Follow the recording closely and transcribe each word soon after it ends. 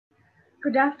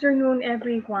Good afternoon,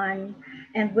 everyone,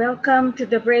 and welcome to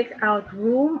the Breakout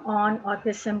Room on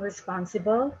Autism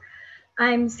Responsible.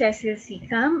 I'm Cecil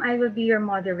Sicam. I will be your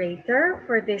moderator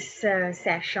for this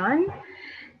session,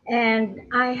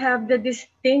 and I have the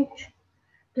distinct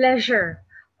pleasure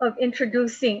of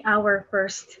introducing our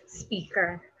first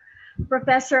speaker,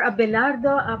 Professor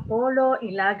Abelardo Apollo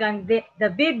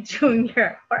David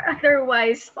Jr., or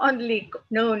otherwise fondly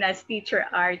known as Teacher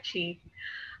Archie.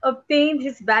 Obtained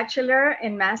his Bachelor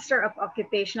and Master of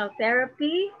Occupational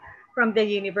Therapy from the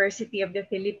University of the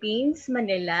Philippines,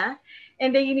 Manila, and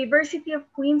the University of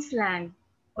Queensland,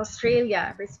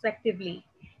 Australia, respectively.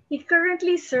 He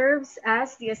currently serves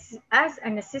as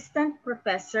an assistant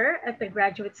professor at the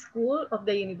Graduate School of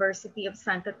the University of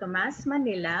Santo Tomas,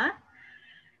 Manila.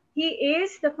 He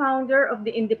is the founder of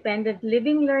the Independent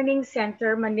Living Learning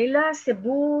Center Manila,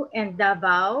 Cebu, and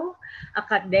Davao,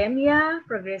 Academia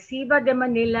Progresiva de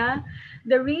Manila,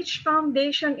 the Reach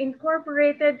Foundation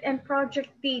Incorporated, and Project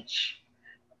Teach,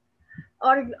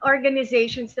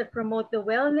 organizations that promote the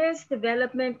wellness,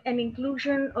 development, and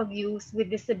inclusion of youth with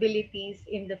disabilities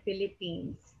in the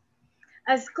Philippines.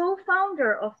 As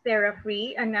co-founder of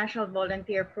TheraFree, a national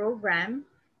volunteer program,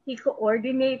 he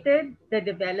coordinated the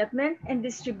development and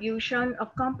distribution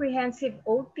of comprehensive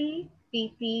OT,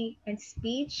 PT, and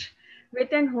speech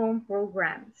written home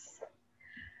programs.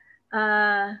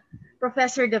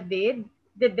 Professor David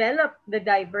developed the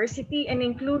diversity and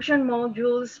inclusion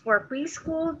modules for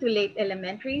preschool to late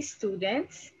elementary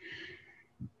students.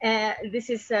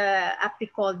 This is aptly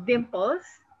called DIMPLES,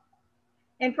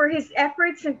 and for his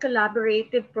efforts in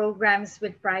collaborative programs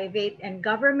with private and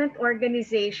government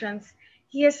organizations.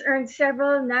 He has earned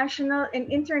several national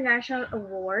and international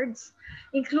awards,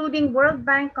 including World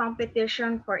Bank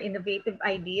Competition for Innovative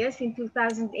Ideas in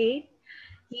 2008.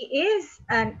 He is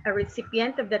a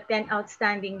recipient of the 10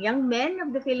 Outstanding Young Men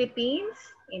of the Philippines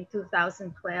in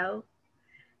 2012,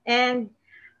 and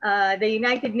the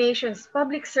United Nations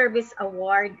Public Service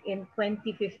Award in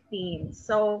 2015.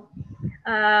 So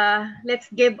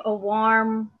let's give a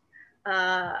warm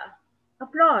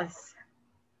applause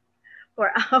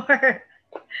for our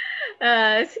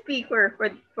speaker,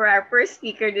 for our first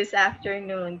speaker this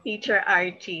afternoon, Teacher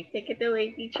Archie. Take it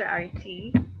away, Teacher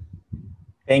Archie.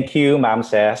 Thank you, Ma'am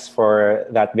Ces, for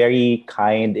that very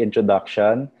kind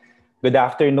introduction. Good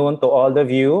afternoon to all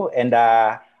of you. And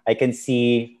I can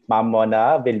see Ma'am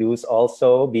Mona Veluz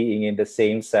also being in the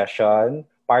same session.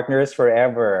 Partners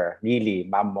forever, really,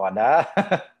 Ma'am Mona.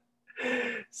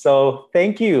 So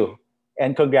thank you.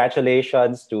 And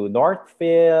congratulations to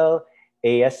Northville,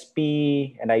 ASP,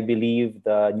 and I believe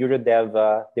the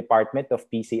NeuroDev Department of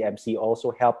PCMC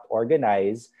also helped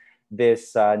organize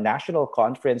this national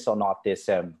conference on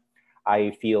autism. I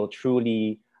feel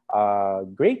truly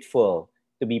grateful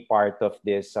to be part of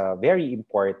this very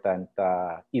important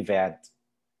event.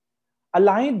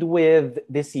 Aligned with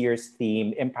this year's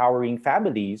theme, Empowering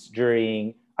Families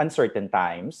During Uncertain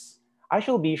Times, I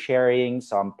shall be sharing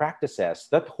some practices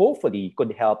that hopefully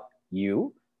could help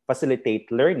you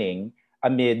facilitate learning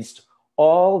amidst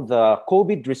all the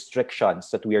COVID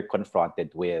restrictions that we are confronted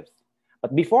with.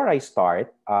 But before I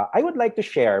start, I would like to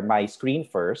share my screen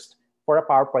first for a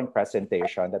PowerPoint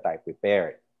presentation that I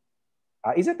prepared.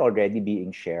 Is it already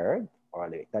being shared? Or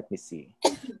let me see.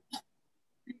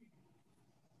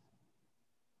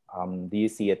 Do you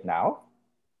see it now?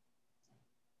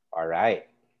 All right.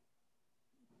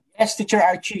 Yes, Teacher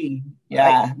Archie.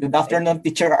 Yeah, right. Good afternoon,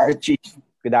 Teacher Archie.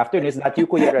 Good afternoon. Is that you,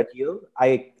 Kuya Radil?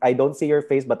 I don't see your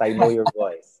face, but I know your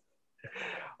voice.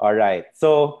 All right.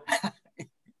 So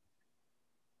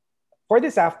for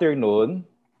this afternoon,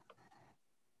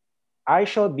 I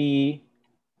shall be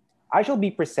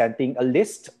presenting a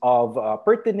list of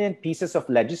pertinent pieces of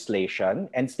legislation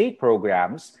and state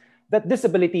programs that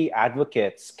disability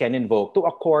advocates can invoke to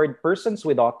accord persons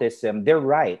with autism their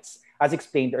rights, as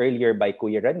explained earlier by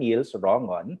Kuya Ranil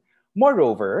Sorongon.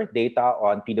 Moreover, data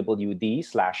on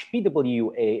PWD/PWA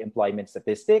employment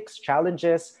statistics,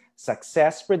 challenges,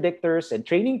 success predictors, and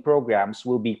training programs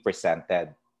will be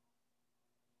presented.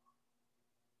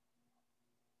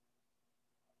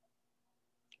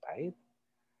 Right?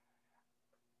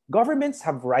 Governments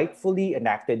have rightfully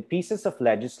enacted pieces of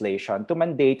legislation to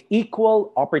mandate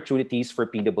equal opportunities for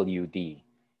PWD.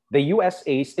 The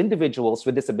USA's Individuals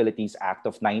with Disabilities Act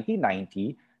of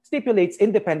 1990 stipulates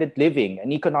independent living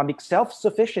and economic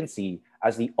self-sufficiency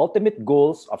as the ultimate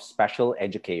goals of special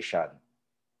education.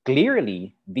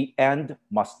 Clearly, the end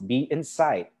must be in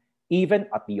sight, even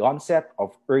at the onset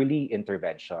of early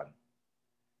intervention.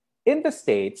 In the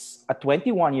States, at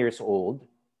 21 years old,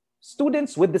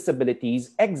 students with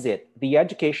disabilities exit the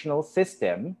educational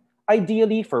system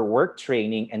ideally for work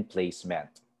training and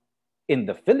placement. In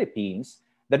the Philippines,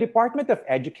 the Department of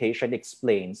Education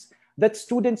explains that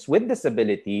students with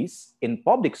disabilities in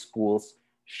public schools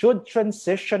should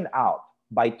transition out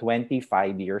by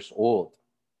 25 years old.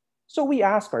 So we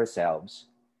ask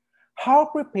ourselves, how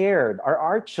prepared are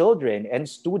our children and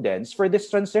students for this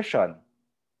transition?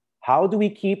 How do we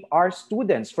keep our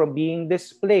students from being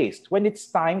displaced when it's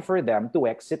time for them to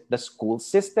exit the school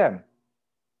system?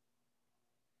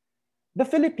 The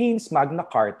Philippines Magna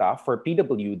Carta for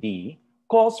PWD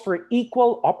calls for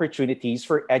equal opportunities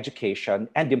for education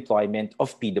and employment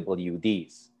of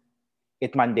PWDs.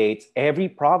 It mandates every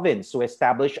province to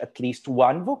establish at least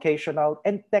one vocational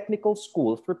and technical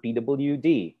school for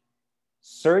PWD.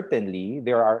 Certainly,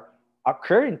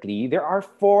 currently there are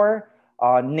four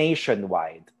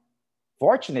nationwide.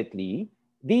 Fortunately,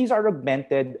 these are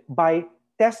augmented by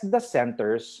TESDA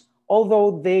centers,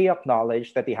 although they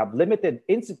acknowledge that they have limited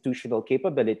institutional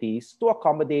capabilities to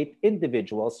accommodate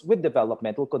individuals with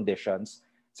developmental conditions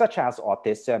such as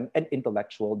autism and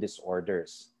intellectual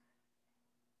disorders.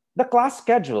 The class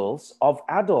schedules of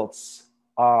adults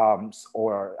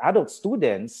or adult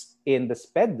students in the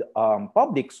SPED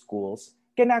public schools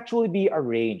can actually be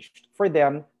arranged for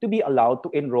them to be allowed to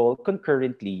enroll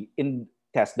concurrently in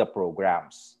TESDA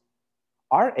programs.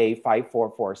 RA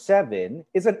 5447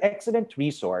 is an excellent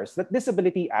resource that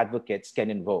disability advocates can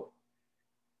invoke.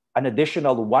 An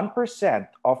additional 1%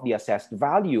 of the assessed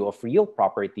value of real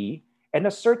property and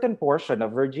a certain portion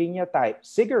of Virginia-type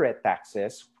cigarette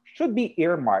taxes should be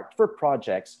earmarked for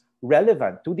projects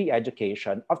relevant to the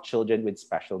education of children with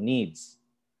special needs.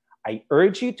 I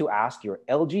urge you to ask your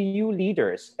LGU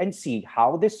leaders and see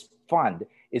how this fund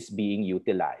is being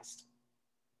utilized.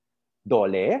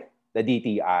 DOLE, the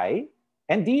DTI,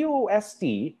 and DOST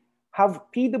have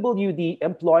PWD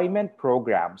employment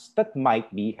programs that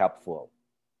might be helpful.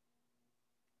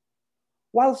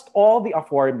 Whilst all the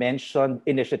aforementioned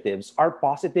initiatives are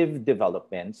positive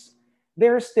developments,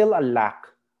 there is still a lack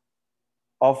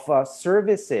of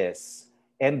services,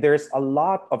 and there's a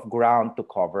lot of ground to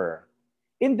cover.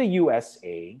 In the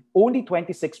USA, only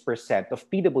 26% of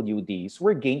PWDs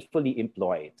were gainfully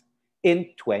employed in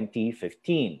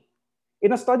 2015.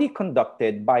 In a study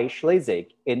conducted by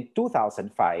Schlesig in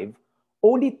 2005,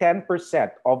 only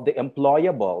 10% of the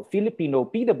employable Filipino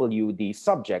PWD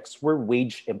subjects were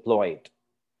wage employed.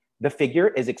 The figure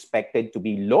is expected to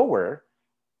be lower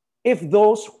if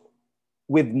those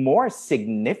with more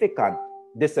significant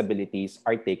disabilities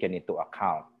are taken into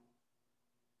account.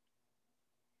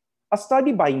 A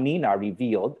study by MENA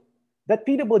revealed that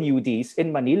PWDs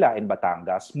in Manila and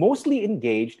Batangas mostly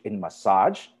engaged in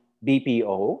massage,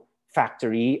 BPO,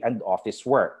 factory, and office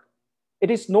work.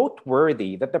 It is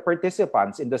noteworthy that the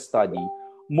participants in the study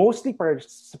mostly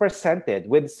presented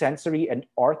with sensory and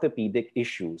orthopedic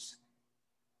issues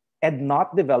and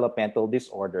not developmental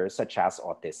disorders such as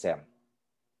autism.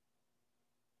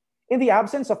 In the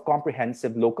absence of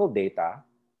comprehensive local data,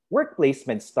 work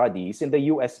placement studies in the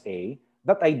USA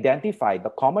that identified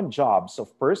the common jobs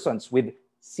of persons with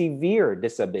severe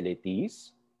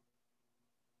disabilities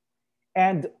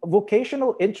and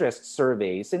vocational interest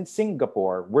surveys in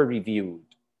Singapore were reviewed.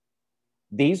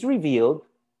 These revealed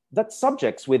that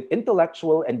subjects with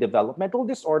intellectual and developmental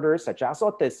disorders such as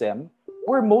autism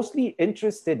were mostly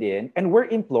interested in and were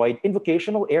employed in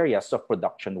vocational areas of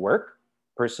production work,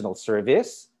 personal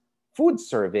service, food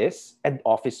service, and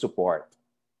office support.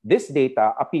 This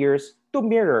data appears to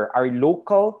mirror our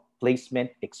local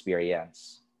placement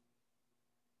experience.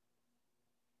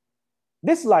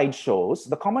 This slide shows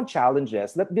the common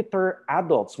challenges that deter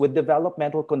adults with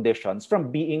developmental conditions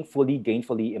from being fully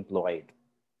gainfully employed.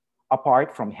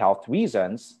 Apart from health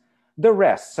reasons, the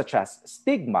rest, such as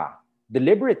stigma,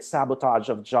 deliberate sabotage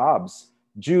of jobs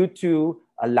due to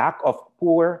a lack of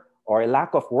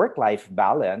work-life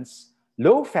balance,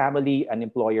 low family and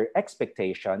employer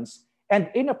expectations, and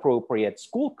inappropriate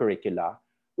school curricula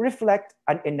reflect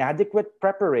an inadequate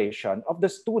preparation of the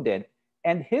student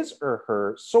and his or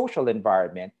her social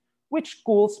environment, which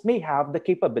schools may have the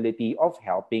capability of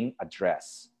helping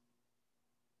address.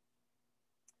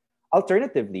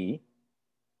 Alternatively,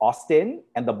 Austin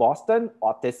and the Boston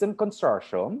Autism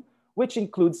Consortium, which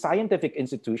includes scientific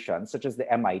institutions such as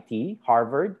the MIT,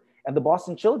 Harvard, and the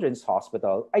Boston Children's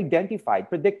Hospital, identified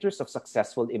predictors of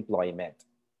successful employment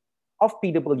of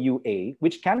PWA,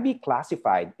 which can be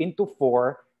classified into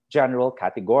four general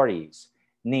categories,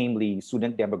 namely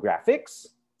student demographics,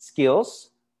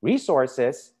 skills,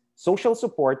 resources, social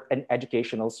support, and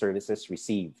educational services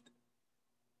received.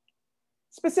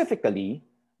 Specifically,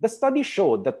 the study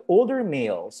showed that older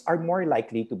males are more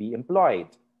likely to be employed.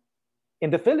 In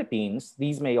the Philippines,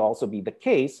 these may also be the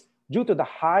case due to the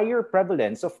higher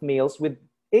prevalence of males with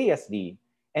ASD,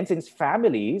 and since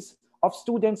families of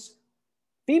students,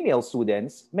 female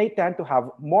students, may tend to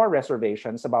have more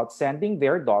reservations about sending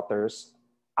their daughters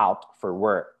out for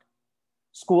work.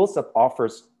 Schools that offer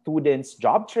students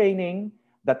job training,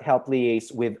 that help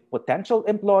liaise with potential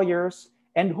employers,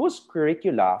 and whose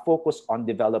curricula focus on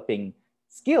developing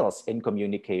skills in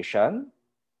communication,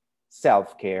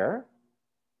 self-care,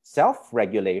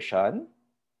 self-regulation,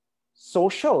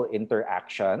 social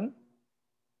interaction,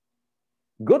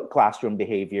 good classroom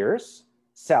behaviors,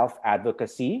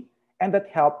 self-advocacy, and that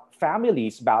help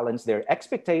families balance their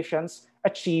expectations,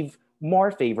 achieve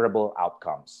more favorable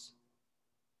outcomes.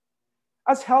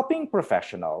 As helping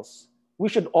professionals, we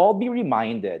should all be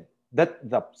reminded that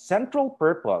the central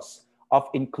purpose of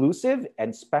inclusive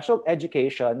and special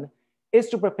education is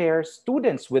to prepare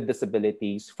students with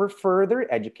disabilities for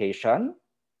further education,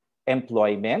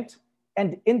 employment,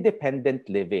 and independent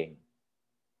living.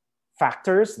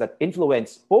 Factors that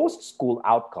influence post-school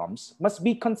outcomes must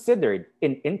be considered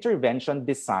in intervention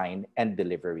design and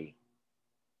delivery.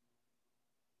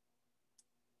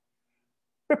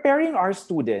 Preparing our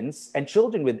students and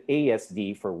children with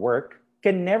ASD for work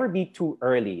can never be too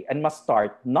early and must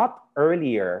start not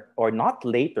earlier or not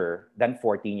later than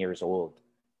 14 years old.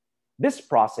 This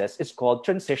process is called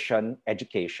transition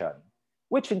education,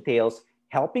 which entails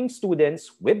helping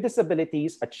students with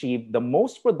disabilities achieve the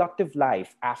most productive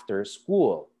life after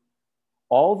school.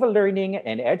 All the learning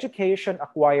and education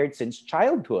acquired since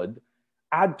childhood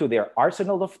add to their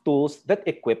arsenal of tools that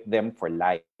equip them for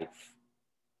life.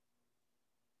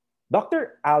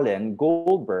 Dr. Alan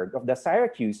Goldberg of the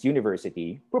Syracuse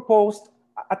University proposed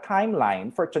a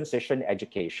timeline for transition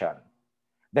education.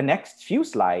 The next few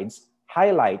slides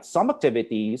highlight some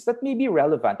activities that may be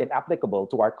relevant and applicable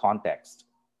to our context.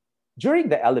 During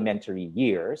the elementary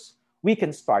years, we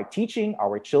can start teaching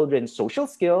our children social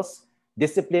skills,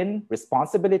 discipline,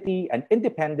 responsibility, and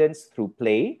independence through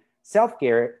play,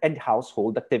 self-care, and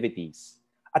household activities.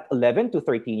 At 11 to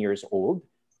 13 years old,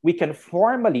 we can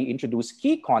formally introduce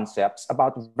key concepts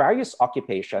about various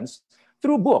occupations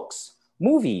through books,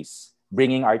 movies,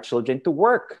 bringing our children to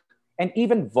work, and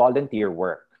even volunteer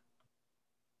work.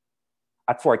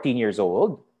 At 14 years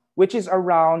old, which is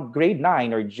around grade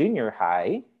 9 or junior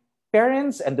high,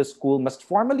 parents and the school must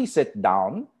formally sit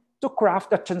down to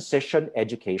craft a transition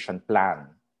education plan.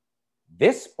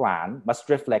 This plan must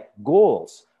reflect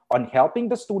goals on helping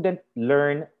the student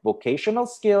learn vocational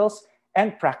skills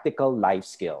and practical life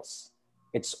skills.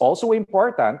 It's also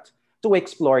important to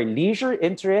explore leisure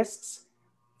interests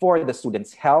for the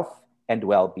student's health and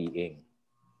well-being.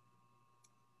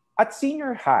 At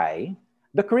senior high,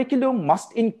 the curriculum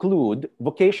must include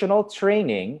vocational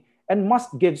training and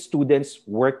must give students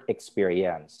work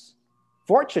experience.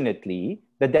 Fortunately,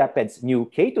 the DepEd's new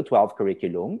K-12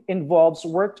 curriculum involves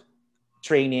work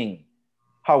training.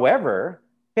 However,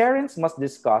 parents must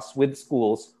discuss with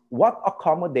schools what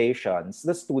accommodations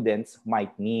the students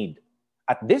might need.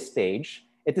 At this stage,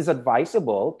 it is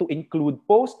advisable to include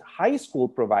post-high school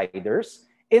providers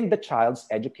in the child's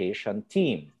education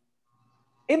team.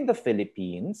 In the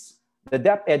Philippines, the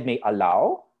DepEd may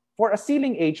allow for a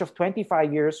ceiling age of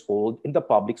 25 years old in the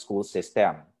public school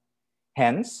system.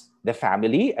 Hence, the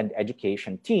family and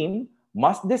education team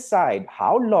must decide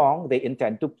how long they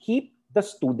intend to keep the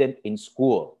student in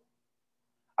school.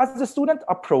 As the student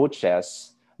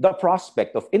approaches the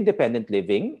prospect of independent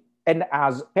living and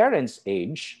as parents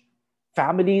age,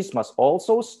 families must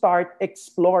also start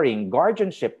exploring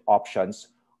guardianship options,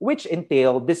 which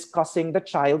entail discussing the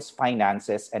child's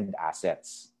finances and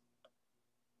assets.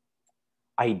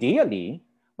 Ideally,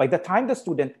 by the time the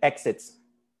student exits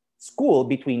school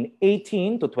between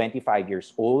 18 to 25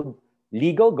 years old,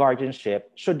 legal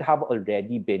guardianship should have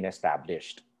already been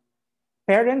established.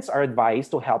 Parents are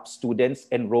advised to help students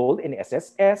enroll in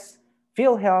SSS,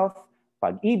 PhilHealth,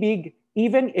 Pag-ibig,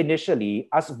 even initially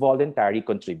as voluntary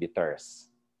contributors.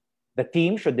 The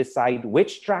team should decide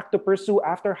which track to pursue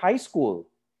after high school.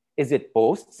 Is it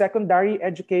post-secondary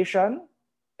education,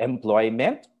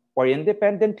 employment, or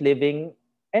independent living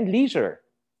and leisure?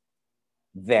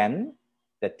 Then,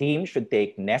 the team should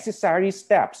take necessary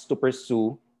steps to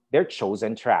pursue their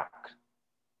chosen track.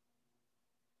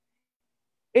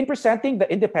 In presenting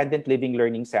the Independent Living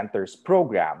Learning Center's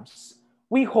programs,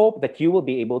 we hope that you will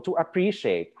be able to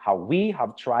appreciate how we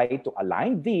have tried to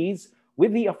align these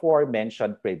with the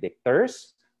aforementioned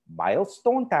predictors,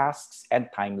 milestone tasks, and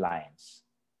timelines.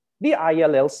 The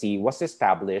ILLC was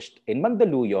established in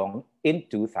Mandaluyong in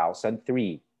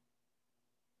 2003.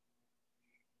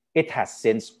 It has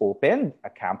since opened a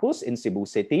campus in Cebu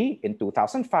City in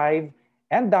 2005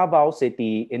 and Davao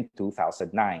City in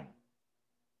 2009.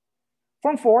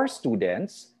 From 4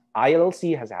 students,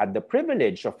 ILLC has had the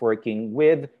privilege of working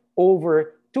with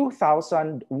over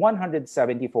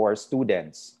 2,174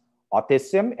 students.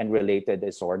 Autism and related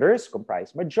disorders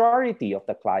comprise majority of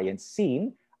the clients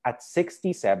seen at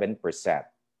 67%.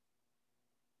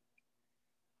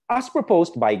 As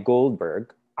proposed by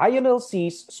Goldberg,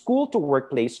 ILLC's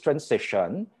school-to-workplace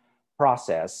transition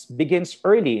process begins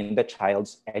early in the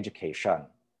child's education.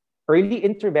 Early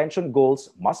intervention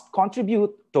goals must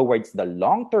contribute towards the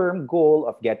long-term goal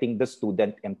of getting the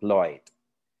student employed.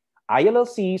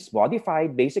 ILLC's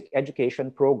Modified Basic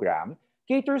Education Program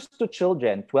caters to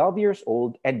children 12 years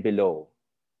old and below.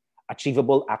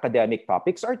 Achievable academic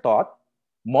topics are taught.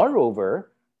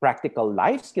 Moreover, practical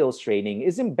life skills training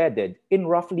is embedded in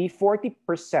roughly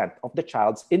 40% of the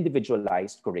child's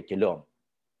individualized curriculum.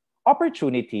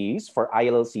 Opportunities for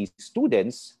ILLC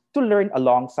students to learn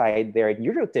alongside their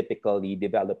neurotypically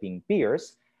developing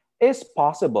peers is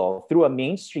possible through a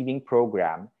mainstreaming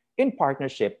program in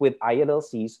partnership with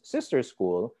ILLC's sister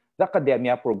school, the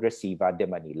Academia Progresiva de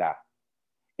Manila.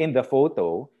 In the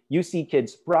photo, you see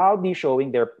kids proudly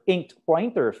showing their inked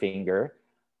pointer finger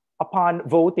upon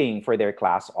voting for their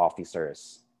class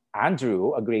officers.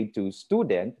 Andrew, a grade 2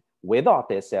 student with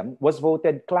autism, was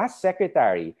voted class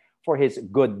secretary for his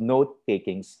good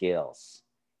note-taking skills.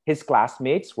 His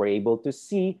classmates were able to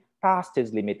see past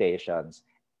his limitations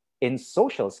in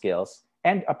social skills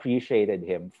and appreciated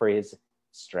him for his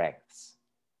strengths.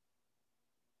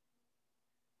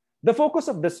 The focus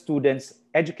of the students'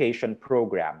 education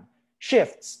program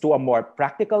shifts to a more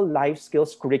practical life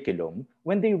skills curriculum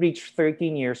when they reach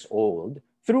 13 years old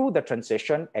through the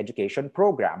Transition Education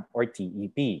Program, or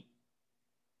TEP,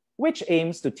 which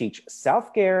aims to teach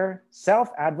self-care,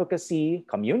 self-advocacy,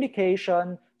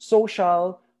 communication,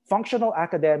 social, functional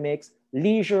academics,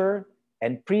 leisure,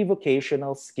 and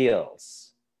pre-vocational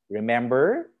skills.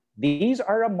 Remember, these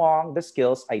are among the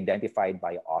skills identified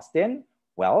by Austin,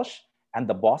 Welsh, and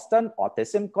the Boston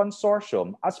Autism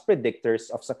Consortium as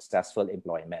predictors of successful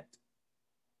employment.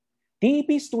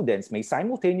 TEP students may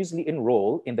simultaneously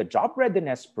enroll in the Job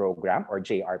Readiness Program, or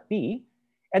JRP,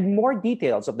 and more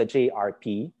details of the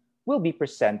JRP will be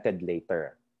presented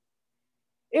later.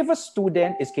 If a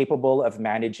student is capable of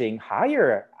managing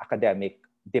higher academic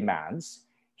demands,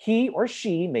 he or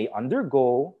she may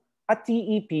undergo a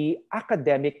TEP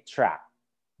academic track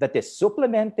that is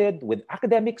supplemented with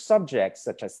academic subjects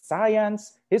such as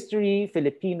science, history,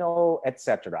 Filipino,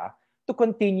 etc., to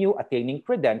continue attaining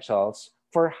credentials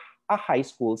for a high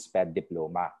school SPED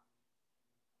diploma.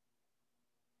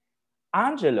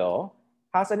 Angelo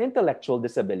has an intellectual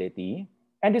disability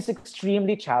and is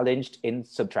extremely challenged in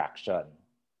subtraction.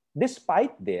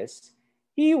 Despite this,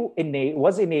 he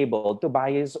was enabled to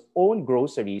buy his own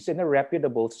groceries in a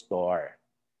reputable store.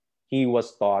 He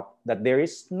was taught that there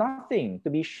is nothing to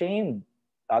be ashamed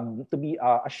of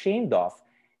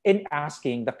in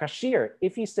asking the cashier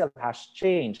if he still has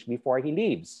change before he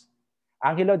leaves.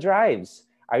 Angelo drives.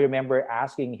 I remember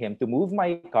asking him to move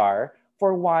my car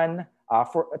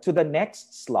to the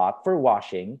next slot for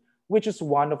washing, which is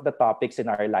one of the topics in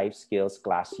our life skills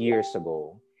class years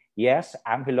ago. Yes,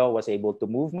 Angelo was able to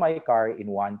move my car in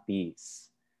one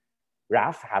piece.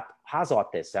 Raf has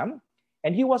autism,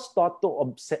 and he was taught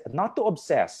not to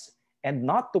obsess and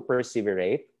not to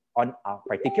perseverate on a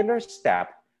particular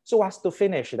step so as to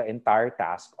finish the entire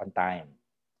task on time.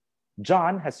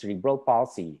 John has cerebral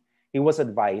palsy. He was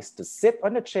advised to sit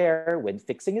on a chair when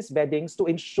fixing his beddings to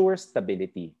ensure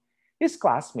stability. His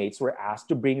classmates were asked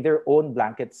to bring their own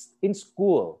blankets in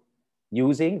school.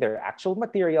 Using their actual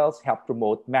materials helped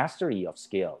promote mastery of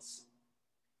skills.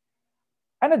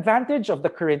 An advantage of the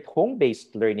current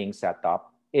home-based learning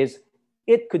setup is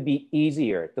it could be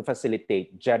easier to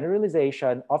facilitate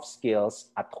generalization of skills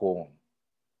at home.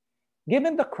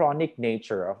 Given the chronic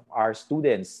nature of our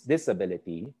students'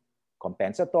 disability,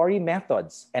 compensatory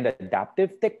methods and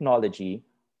adaptive technology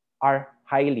are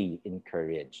highly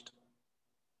encouraged.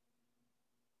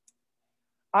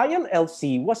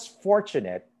 ILLC was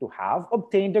fortunate to have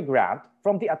obtained a grant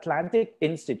from the Atlantic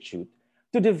Institute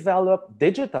to develop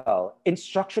digital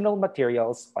instructional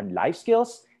materials on life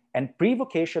skills and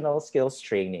pre-vocational skills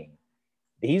training.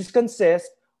 These consist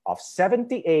of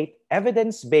 78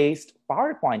 evidence-based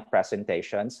PowerPoint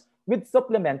presentations with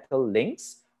supplemental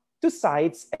links to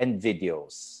sites and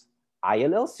videos.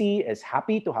 ILLC is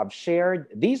happy to have shared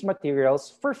these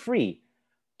materials for free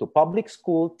to public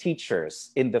school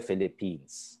teachers in the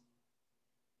Philippines.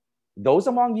 Those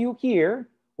among you here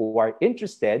who are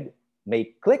interested may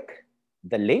click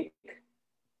the link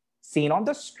seen on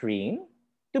the screen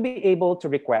to be able to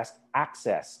request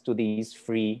access to these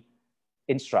free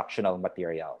instructional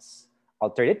materials.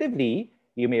 Alternatively,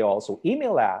 you may also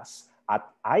email us at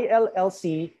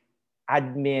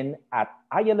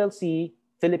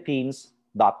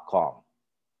illcadmin@illcphilippines.com.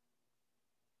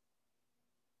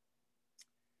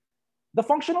 The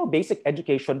Functional Basic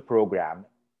Education Program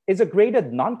is a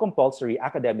graded non-compulsory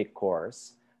academic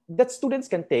course that students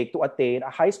can take to attain a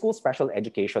high school special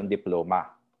education diploma.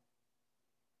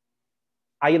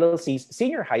 ILLC's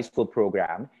senior high school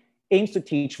program aims to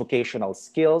teach vocational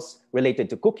skills related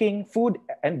to cooking, food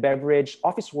and beverage,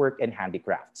 office work, and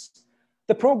handicrafts.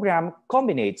 The program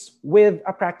culminates with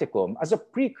a practicum as a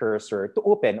precursor to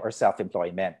open or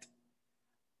self-employment.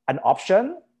 An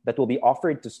option that will be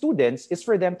offered to students is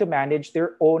for them to manage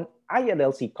their own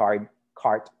ILLC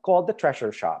cart called the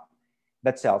Treasure Shop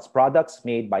that sells products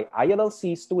made by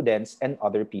ILLC students and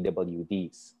other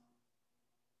PWDs.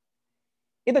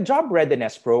 In the Job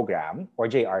Readiness Program, or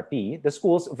JRP, the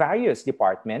school's various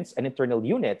departments and internal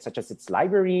units, such as its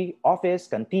library, office,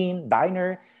 canteen,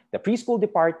 diner, the preschool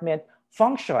department,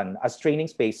 function as training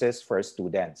spaces for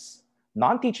students.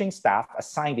 Non-teaching staff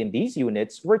assigned in these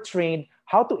units were trained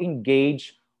how to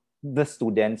engage the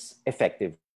students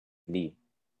effectively.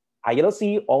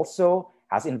 ILLC also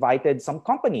has invited some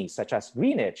companies, such as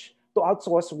Greenwich, to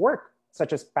outsource work,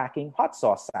 such as packing hot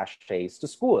sauce sachets to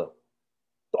school.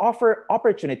 To offer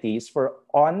opportunities for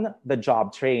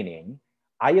on-the-job training,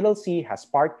 ILLC has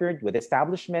partnered with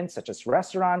establishments such as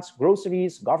restaurants,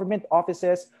 groceries, government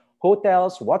offices,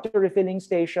 hotels, water refilling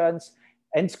stations,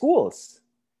 and schools.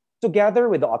 Together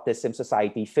with the Autism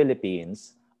Society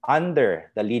Philippines,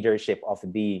 under the leadership of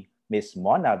the Ms.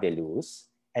 Mona Veluz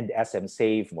and SM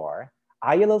Save More,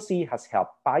 ILLC has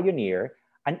helped pioneer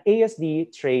an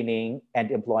ASD training and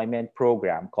employment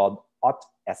program called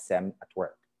Autism at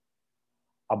Work.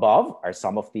 Above are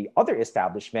some of the other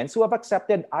establishments who have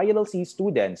accepted ILLC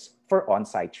students for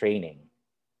on-site training.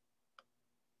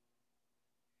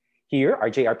 Here are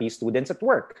JRP students at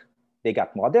work. They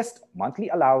got modest monthly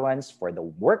allowance for the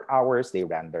work hours they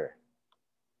render.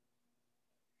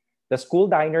 The school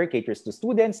diner caters to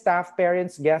students, staff,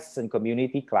 parents, guests, and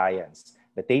community clients.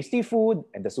 The tasty food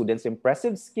and the students'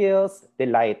 impressive skills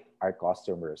delight our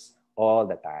customers all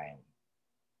the time.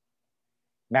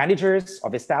 Managers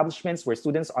of establishments where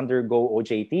students undergo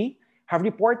OJT have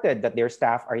reported that their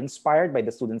staff are inspired by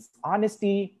the students'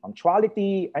 honesty,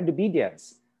 punctuality, and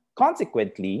obedience.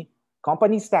 Consequently,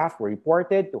 company staff were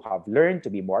reported to have learned to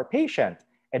be more patient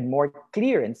and more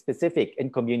clear and specific in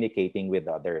communicating with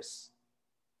others.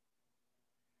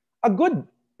 A good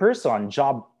person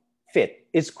job fit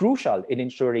is crucial in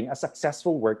ensuring a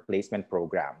successful work placement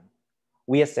program.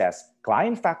 We assess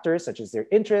client factors such as their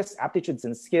interests, aptitudes,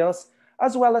 and skills,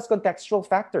 as well as contextual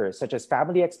factors such as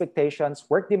family expectations,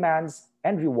 work demands,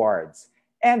 and rewards,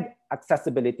 and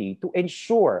accessibility to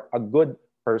ensure a good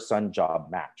person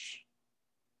job match.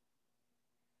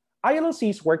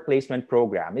 ILLC's work placement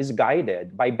program is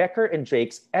guided by Becker and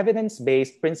Drake's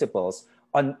evidence-based principles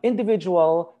on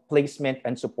individual placement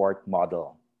and support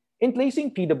model. In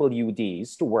placing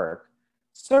PWDs to work,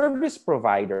 service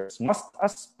providers must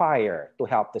aspire to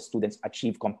help the students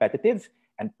achieve competitive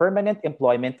and permanent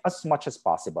employment as much as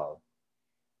possible.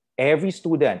 Every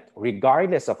student,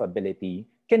 regardless of ability,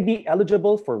 can be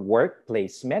eligible for work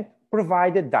placement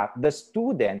provided that the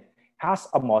student has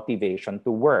a motivation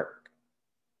to work.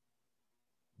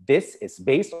 This is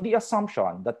based on the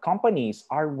assumption that companies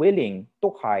are willing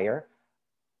to hire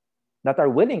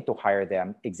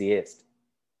them exist.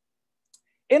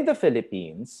 In the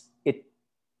Philippines, it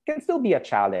can still be a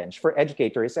challenge for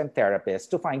educators and therapists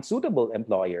to find suitable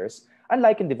employers,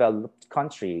 unlike in developed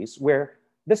countries where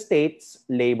the state's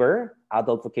labor,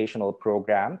 adult vocational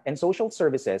program, and social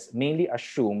services mainly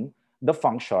assume the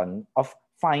function of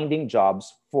finding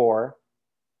jobs for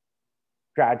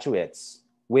graduates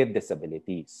with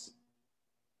disabilities.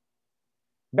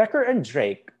 Becker and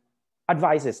Drake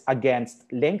advises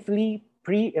against lengthy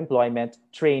pre-employment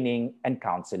training and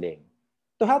counseling.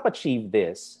 To help achieve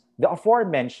this, the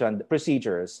aforementioned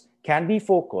procedures can be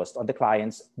focused on the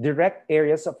client's direct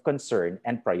areas of concern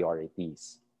and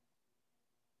priorities.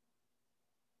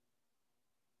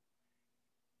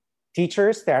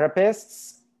 Teachers,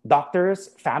 therapists, doctors,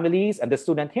 families, and the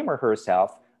student him or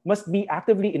herself must be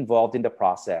actively involved in the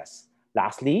process.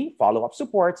 Lastly, follow-up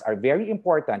supports are very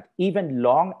important even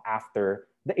long after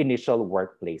the initial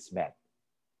work placement.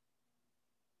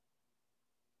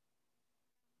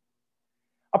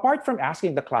 Apart from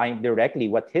asking the client directly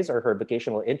what his or her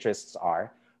vocational interests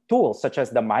are, tools such as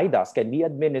the MIDAS can be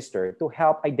administered to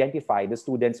help identify the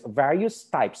student's various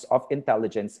types of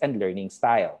intelligence and learning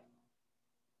style.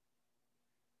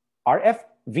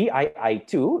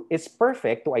 RFVII2 is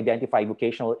perfect to identify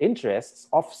vocational interests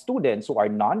of students who are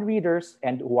non-readers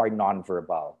and who are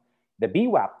non-verbal. The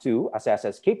BWAP2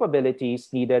 assesses capabilities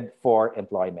needed for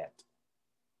employment,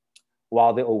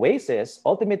 while the OASIS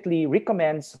ultimately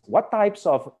recommends what types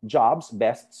of jobs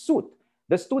best suit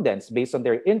the students based on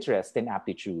their interests and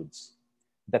aptitudes.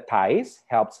 The TIES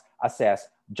helps assess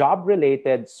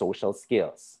job-related social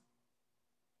skills.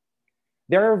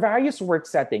 There are various work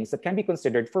settings that can be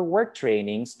considered for work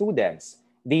training students.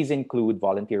 These include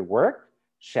volunteer work,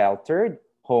 sheltered,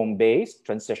 home-based,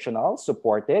 transitional,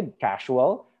 supported,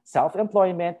 casual,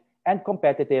 self-employment, and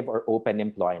competitive or open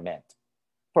employment.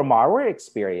 From our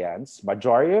experience,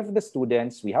 majority of the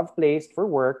students we have placed for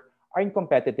work are in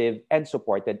competitive and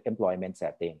supported employment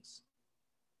settings.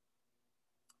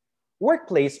 Work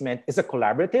placement is a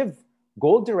collaborative,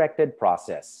 goal-directed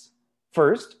process.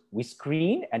 First, we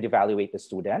screen and evaluate the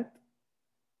student,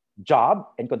 job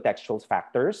and contextual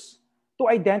factors to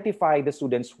identify the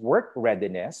student's work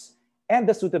readiness and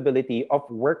the suitability of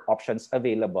work options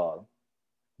available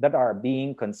that are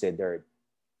being considered.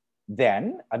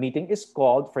 Then, a meeting is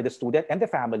called for the student and the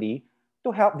family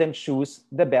to help them choose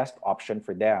the best option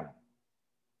for them.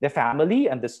 The family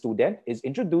and the student is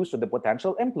introduced to the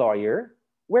potential employer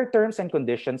where terms and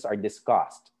conditions are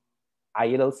discussed.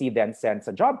 ILLC then sends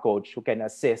a job coach who can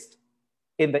assist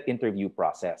in the interview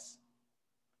process.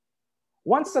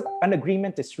 Once an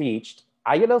agreement is reached,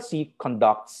 ILLC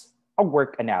conducts a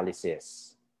work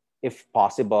analysis. If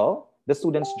possible, the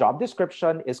student's job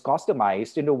description is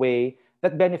customized in a way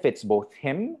that benefits both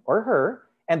him or her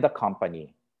and the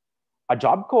company. A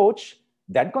job coach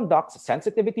then conducts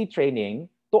sensitivity training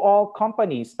to all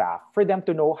company staff for them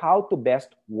to know how to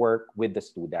best work with the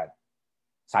student.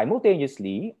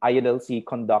 Simultaneously, ILLC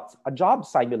conducts a job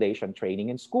simulation training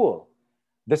in school.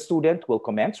 The student will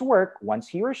commence work once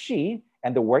he or she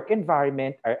and the work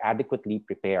environment are adequately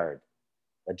prepared.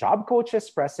 The job coach's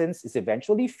presence is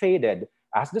eventually faded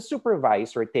as the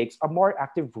supervisor takes a more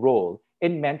active role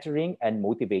in mentoring and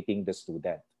motivating the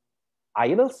student.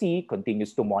 ILLC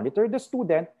continues to monitor the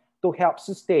student to help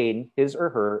sustain his or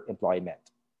her employment.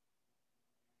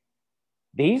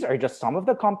 These are just some of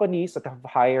the companies that have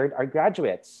hired our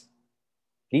graduates.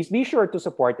 Please be sure to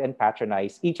support and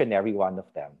patronize each and every one of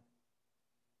them.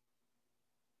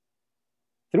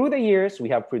 Through the years, we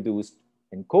have produced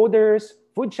encoders,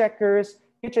 food checkers,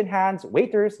 kitchen hands,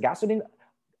 waiters, gasoline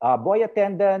boy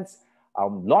attendants,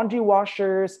 laundry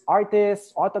washers,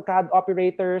 artists, AutoCAD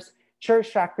operators,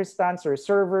 church sacristans or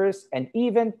servers, and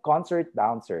even concert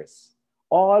bouncers.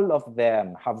 All of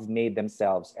them have made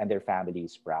themselves and their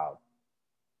families proud.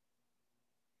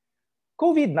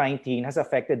 COVID-19 has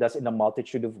affected us in a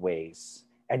multitude of ways.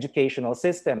 Educational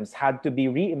systems had to be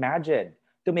reimagined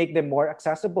to make them more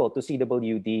accessible to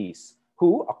CWDs,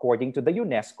 who, according to the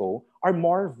UNESCO, are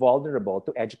more vulnerable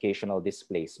to educational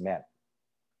displacement.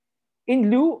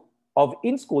 In lieu of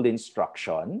in-school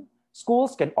instruction,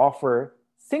 schools can offer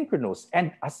synchronous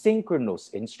and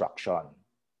asynchronous instruction.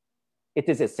 It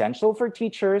is essential for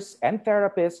teachers and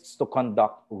therapists to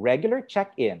conduct regular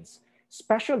check-ins,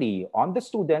 especially on the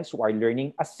students who are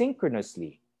learning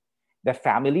asynchronously. The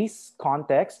family's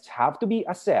contexts have to be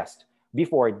assessed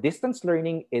before distance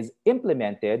learning is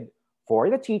implemented for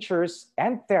the teachers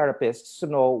and therapists to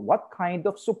know what kind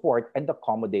of support and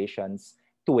accommodations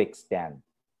to extend.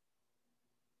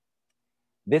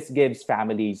 This gives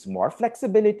families more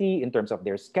flexibility in terms of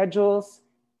their schedules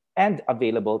and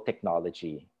available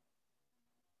technology,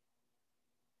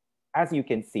 as you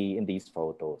can see in these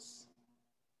photos.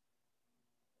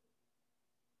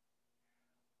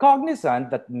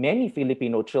 Cognizant that many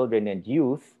Filipino children and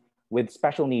youth with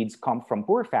special needs come from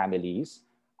poor families,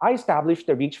 I established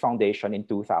the REACH Foundation in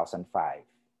 2005.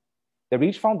 The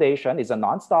REACH Foundation is a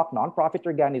non-stock, non-profit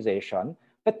organization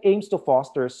that aims to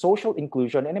foster social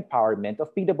inclusion and empowerment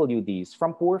of PWDs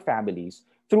from poor families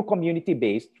through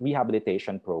community-based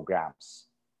rehabilitation programs.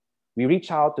 We reach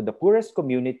out to the poorest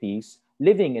communities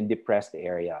living in depressed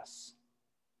areas.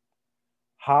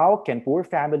 How can poor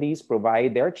families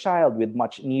provide their child with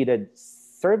much needed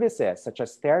services such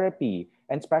as therapy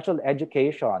and special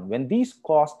education when these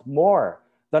cost more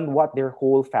than what their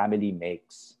whole family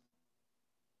makes?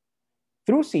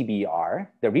 Through CBR,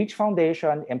 the REACH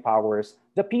Foundation empowers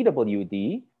the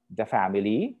PWD, the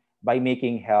family, by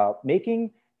making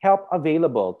help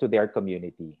available to their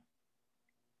community.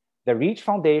 The REACH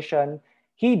Foundation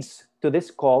heeds to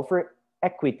this call for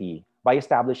equity by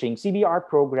establishing CBR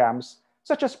programs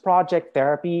such as Project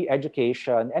Therapy,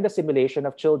 Education, and Assimilation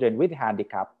of Children with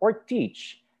Handicap, or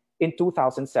TEACH, in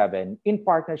 2007 in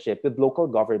partnership with local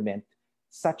government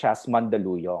such as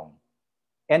Mandaluyong.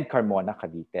 and Carmona,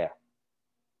 Cavite.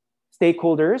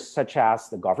 Stakeholders such as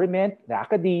the government, the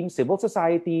academe, civil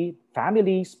society,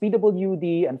 families,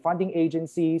 PWD, and funding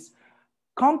agencies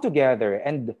come together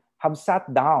and have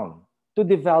sat down to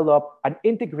develop an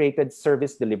integrated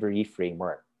service delivery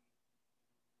framework.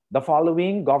 The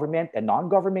following government and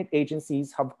non-government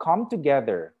agencies have come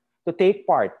together to take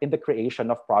part in the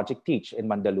creation of Project Teach in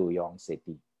Mandaluyong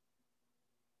City.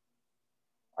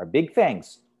 Our big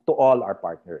thanks to all our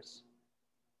partners.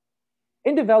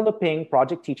 In developing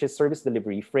Project Teach's service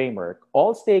delivery framework,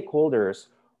 all stakeholders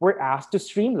were asked to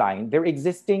streamline their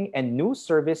existing and new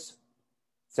services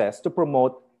to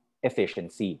promote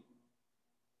efficiency.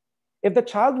 If the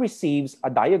child receives a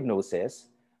diagnosis,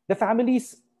 the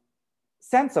family's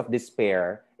sense of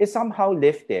despair is somehow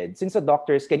lifted since the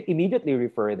doctors can immediately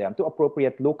refer them to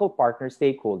appropriate local partner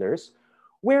stakeholders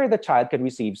where the child can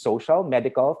receive social,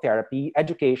 medical, therapy,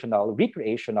 educational,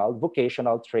 recreational,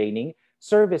 vocational training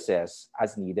services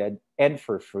as needed and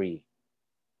for free.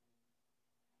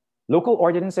 Local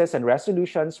ordinances and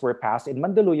resolutions were passed in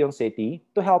Mandaluyong City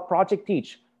to help Project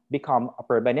Teach become a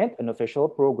permanent and official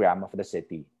program of the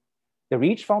city. The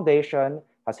REACH Foundation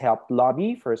has helped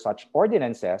lobby for such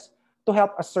ordinances to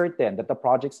help ascertain that the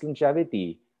project's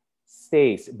longevity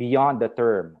stays beyond the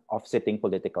term of sitting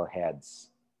political heads.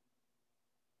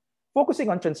 Focusing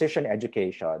on transition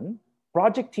education,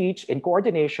 Project Teach, in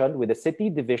coordination with the City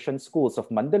Division Schools of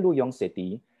Mandaluyong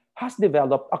City, has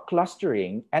developed a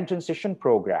clustering and transition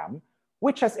program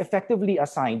which has effectively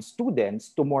assigned students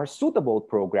to more suitable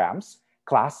programs,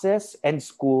 classes, and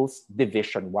schools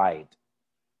division-wide.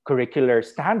 Curricular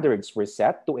standards were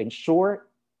set to ensure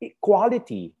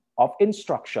quality of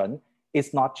instruction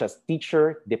is not just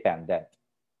teacher-dependent.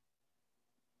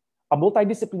 A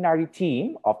multidisciplinary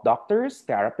team of doctors,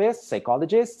 therapists,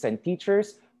 psychologists, and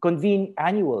teachers convene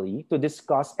annually to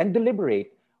discuss and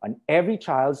deliberate on every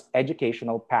child's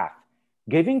educational path,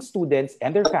 giving students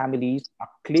and their families a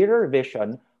clearer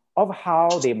vision of how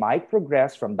they might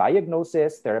progress from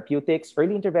diagnosis, therapeutics,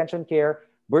 early intervention care,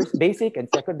 basic and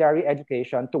secondary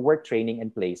education to work training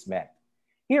and placement.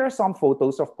 Here are some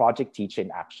photos of Project Teach in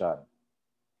action.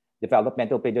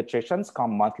 Developmental pediatricians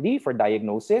come monthly for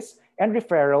diagnosis and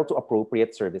referral to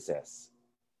appropriate services.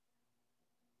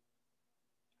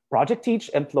 Project Teach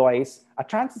employs a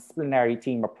transdisciplinary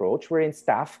team approach wherein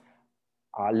staff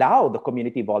allow the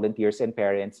community volunteers and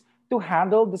parents to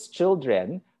handle these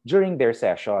children during their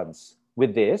sessions.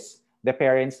 With this, the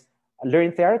parents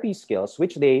learn therapy skills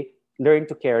which they learn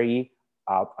to carry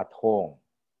out at home.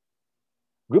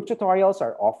 Group tutorials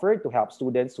are offered to help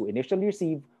students who initially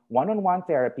receive one-on-one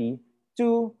therapy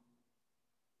to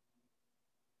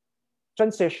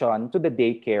transition to the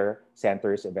daycare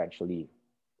centers eventually.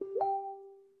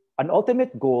 An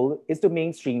ultimate goal is to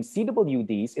mainstream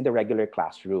CWDs in the regular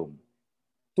classroom.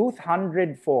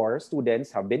 204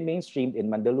 students have been mainstreamed in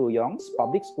Mandaluyong's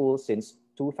public schools since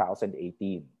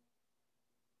 2018.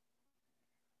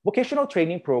 Vocational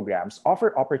training programs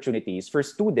offer opportunities for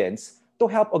students to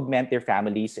help augment their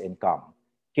family's income.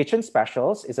 Kitchen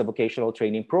Specials is a vocational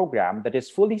training program that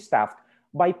is fully staffed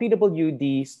by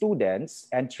PWD students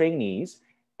and trainees,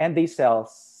 and they sell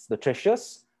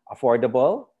nutritious,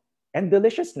 affordable, and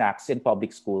delicious snacks in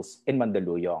public schools in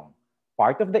Mandaluyong.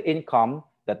 Part of the income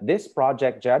that this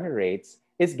project generates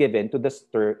is given to the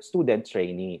student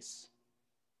trainees.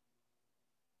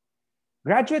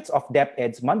 Graduates of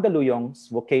DepEd's Mandaluyong's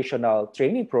vocational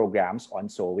training programs on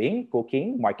sewing,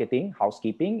 cooking, marketing,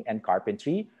 housekeeping, and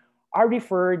carpentry are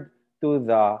referred to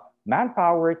the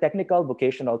Manpower Technical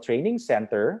Vocational Training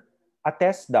Center, a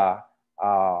TESDA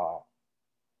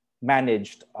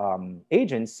managed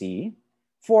agency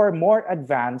for more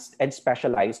advanced and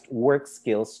specialized work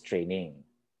skills training.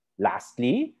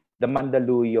 Lastly, the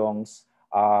Mandaluyong's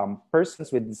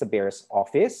Persons with Disabilities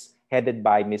Office, headed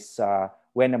by Ms.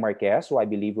 Wena Marquez, who I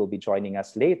believe will be joining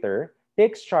us later,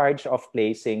 takes charge of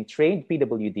placing trained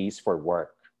PWDs for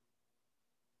work.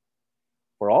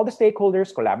 For all the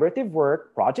stakeholders' collaborative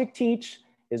work, Project Teach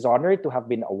is honored to have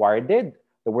been awarded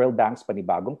the World Bank's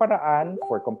Panibagong Paraan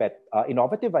for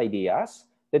innovative ideas,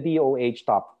 the DOH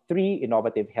Top 3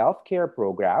 Innovative Healthcare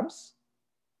Programs,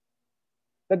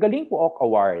 the Galing Puok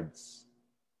Awards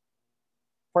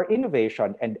for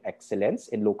Innovation and Excellence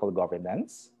in Local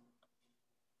Governance,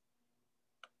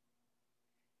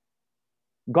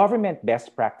 Government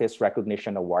Best Practice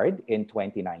Recognition Award in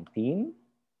 2019,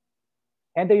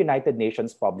 and the United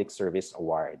Nations Public Service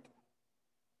Award.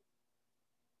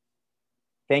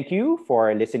 Thank you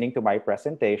for listening to my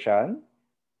presentation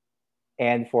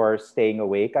and for staying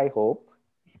awake, I hope.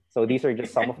 So these are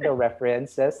just some of the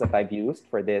references that I've used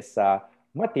for this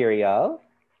material.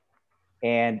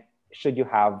 And should you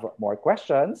have more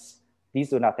questions, please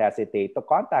do not hesitate to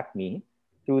contact me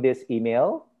through this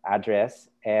email address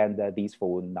and these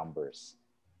phone numbers.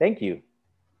 Thank you.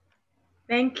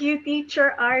 Thank you,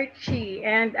 Teacher Archie.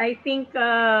 And I think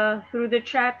through the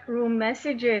chat room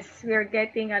messages, we're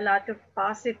getting a lot of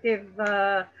positive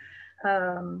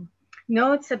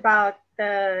notes about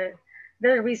the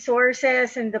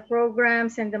resources and the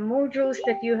programs and the modules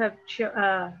that you have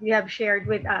shared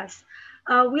with us.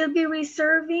 We'll be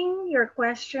reserving your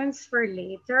questions for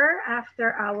later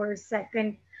after our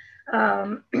second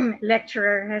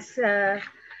lecturer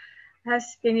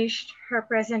has finished her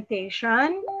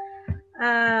presentation.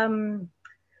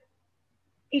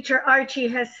 Teacher Archie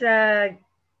has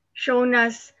shown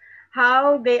us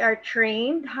how they are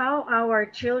trained, how our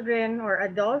children or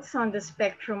adults on the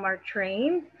spectrum are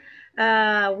trained.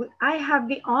 I have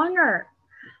the honor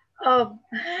of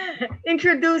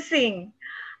introducing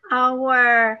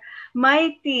our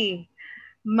mighty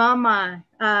Mama,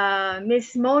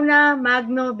 Miss Mona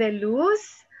Magno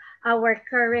Veluz, our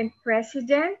current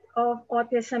president of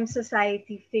Autism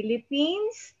Society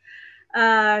Philippines.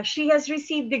 She has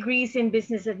received degrees in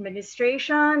business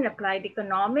administration, applied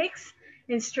economics,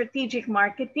 and strategic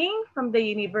marketing from the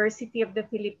University of the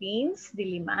Philippines,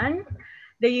 Diliman,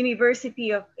 the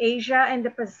University of Asia and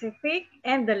the Pacific,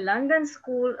 and the London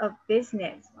School of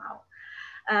Business.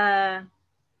 Wow.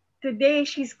 Today,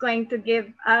 she's going to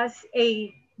give us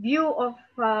a view of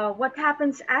what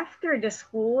happens after the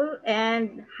school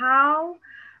and how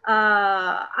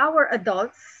our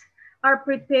adults are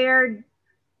prepared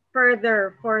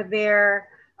further for their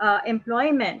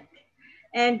employment.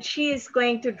 And she is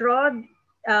going to draw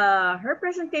her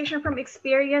presentation from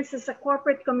experience as a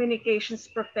corporate communications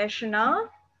professional.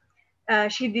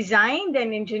 She designed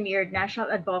and engineered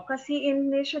national advocacy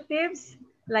initiatives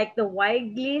like the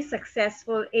widely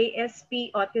successful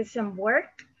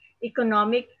ASP-AutismWorks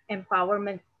Economic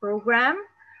Empowerment Program,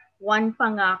 One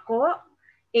Pangako,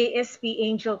 ASP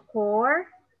Angel Corps,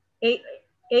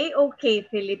 AOK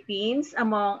Philippines,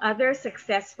 among other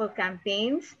successful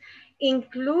campaigns,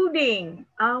 including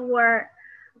our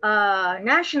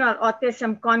National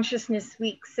Autism Consciousness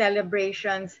Week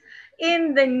celebrations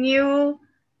in the new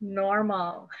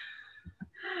normal.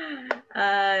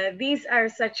 These are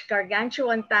such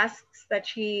gargantuan tasks that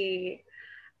we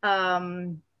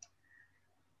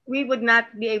would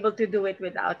not be able to do it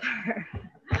without her.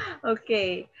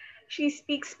 Okay. She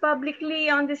speaks publicly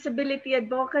on disability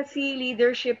advocacy,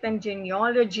 leadership, and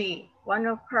genealogy, one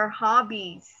of her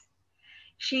hobbies.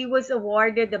 She was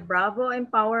awarded the Bravo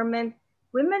Empowerment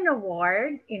Women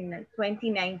Award in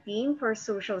 2019 for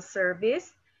social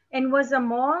service and was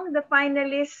among the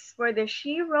finalists for the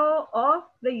Shiro of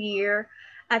the Year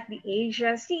at the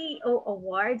Asia CEO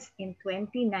Awards in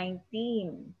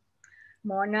 2019.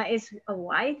 Mona is a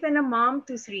wife and a mom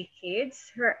to 3 kids.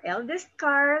 Her eldest,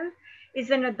 Carl, is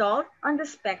an adult on the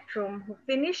spectrum who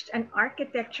finished an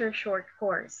architecture short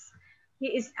course. He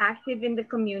is active in the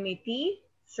community,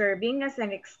 serving as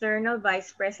an external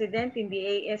vice president in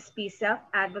the ASP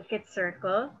Self-Advocate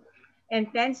Circle,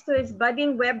 and tends to his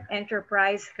budding web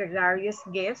enterprise, Gregarious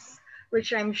Gifts,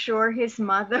 which I'm sure his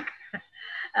mother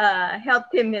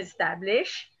helped him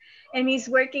establish. And he's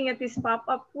working at this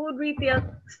pop-up food retail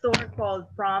store called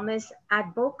Promise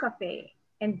Advocafe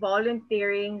and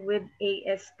volunteering with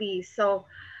ASP. So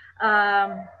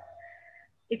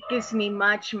it gives me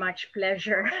much, much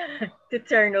pleasure to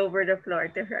turn over the floor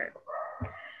to her.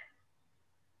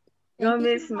 Go,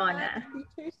 Miss Mona.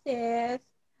 Teacher says,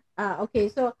 okay,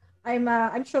 so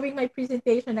I'm showing my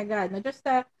presentation agad. No, just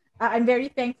I'm very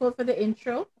thankful for the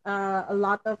intro. A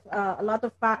lot of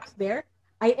facts there.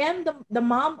 I am the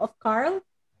mom of Carl,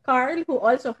 who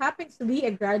also happens to be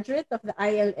a graduate of the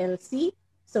ILLC.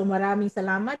 So maraming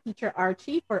salamat, Teacher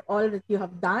Archie, for all that you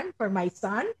have done for my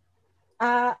son.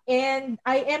 And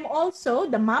I am also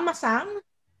the Mama Sang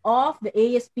of the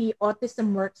ASP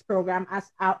AutismWorks program,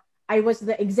 as I was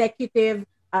the executive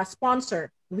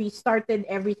sponsor. We started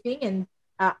everything, and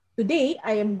today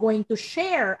I am going to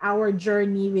share our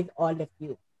journey with all of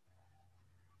you.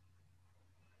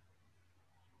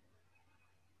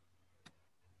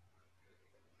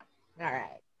 All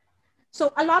right.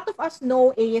 So a lot of us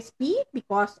know ASP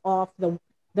because of the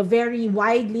very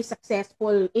widely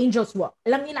successful Angels Walk.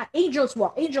 Alam nila, Angels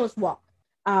Walk. We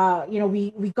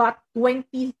got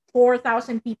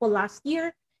 24,000 people last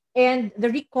year, and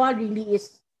the recall really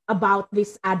is about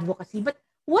this advocacy. But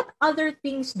what other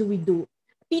things do we do?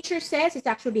 Teacher says it's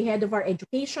actually head of our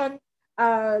education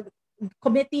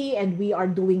committee, and we are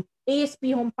doing ASP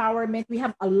home empowerment. We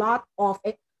have a lot of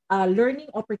learning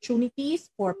opportunities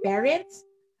for parents.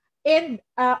 And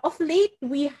of late,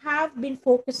 we have been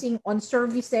focusing on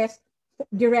services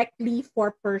directly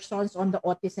for persons on the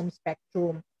autism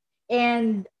spectrum.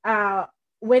 And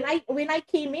when I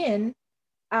came in,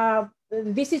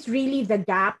 this is really the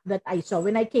gap that I saw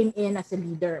when I came in as a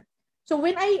leader. So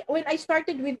when I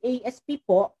started with ASP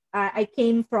po, I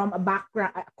came from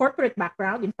a corporate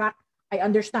background. In fact, I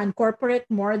understand corporate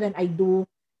more than I do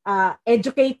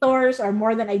educators or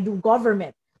more than I do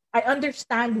government. I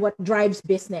understand what drives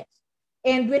business.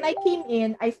 And when I came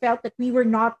in, I felt that we were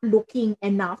not looking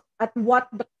enough at what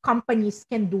the companies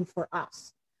can do for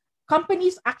us.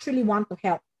 Companies actually want to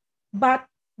help, but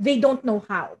they don't know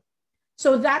how.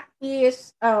 So that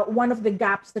is one of the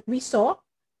gaps that we saw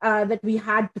that we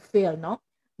had to fill, no?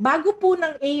 Bago po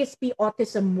ng ASP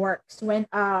Autism Works, when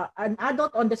an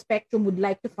adult on the spectrum would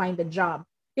like to find a job,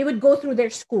 they would go through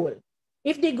their school.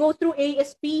 If they go through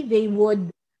ASP, they would,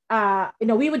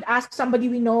 we would ask somebody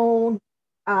we know,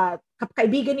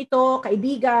 kaibigan ito,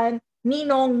 kaibigan,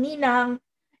 ninong, ninang.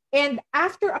 And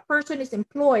after a person is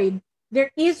employed,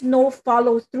 there is no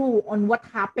follow through on what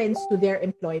happens to their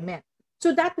employment.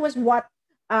 So that was what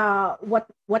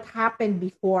happened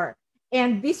before.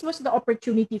 And this was the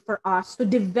opportunity for us to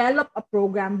develop a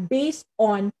program based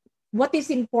on what is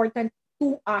important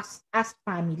to us as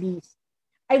families.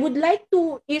 I would like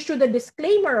to issue the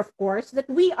disclaimer, of course, that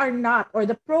we are not, or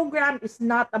the program is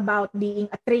not about being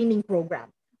a training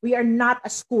program. We are not a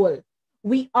school.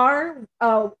 We are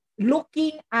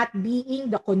looking at being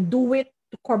the conduit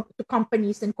to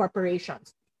companies and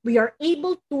corporations. We are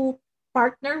able to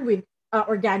partner with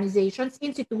organizations,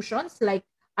 institutions like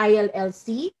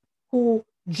ILLC, who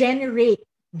generate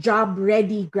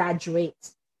job-ready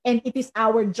graduates. And it is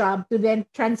our job to then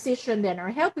transition then or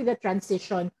help with the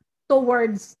transition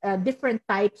towards different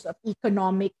types of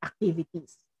economic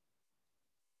activities.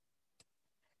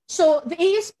 So the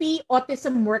ASP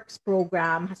Autism Works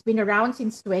program has been around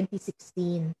since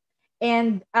 2016.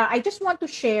 And I just want to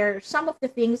share some of the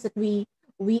things that we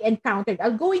encountered.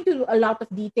 I'll go into a lot of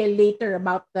detail later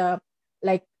about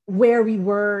where we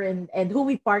were and who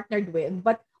we partnered with.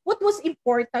 But what was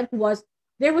important was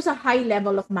there was a high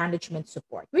level of management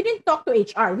support. We didn't talk to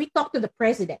HR, we talked to the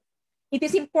president. It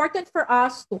is important for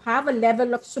us to have a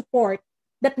level of support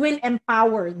that will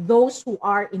empower those who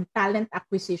are in talent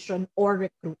acquisition or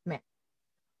recruitment.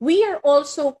 We are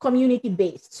also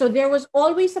community-based. So there was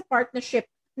always a partnership,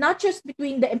 not just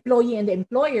between the employee and the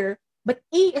employer, but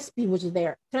ASP was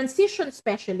there. Transition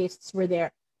specialists were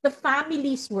there. The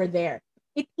families were there.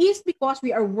 It is because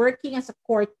we are working as a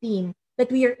core team that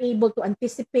we are able to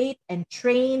anticipate and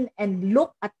train and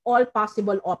look at all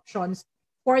possible options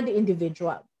for the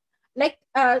individual. Like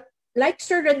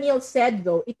Sir Ranil said,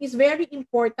 though, it is very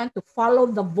important to follow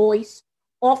the voice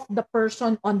of the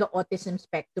person on the autism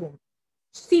spectrum.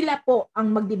 Sila po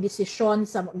ang magdidesisyon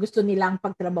sa gusto nilang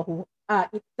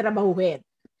trabahuhin.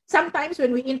 Sometimes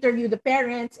when we interview the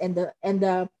parents and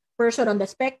the person on the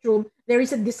spectrum, there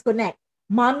is a disconnect.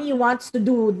 Mommy wants to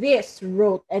do this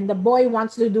route and the boy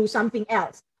wants to do something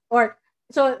else.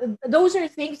 So those are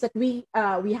things that we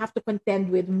have to contend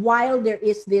with while there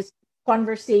is this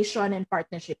conversation and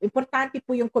partnership. Importante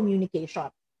po yung communication.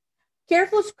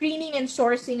 Careful screening and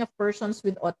sourcing of persons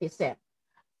with autism.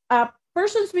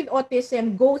 Persons with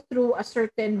autism go through a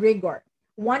certain rigor.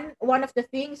 One of the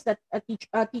things that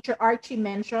teacher Archie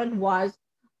mentioned was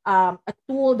a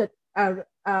tool that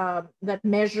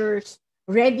measures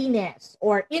readiness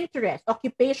or interest,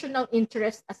 occupational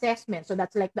interest assessment. So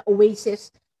that's like the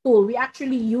OASIS tool. We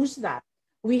actually use that.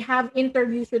 We have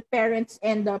interviews with parents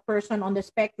and the person on the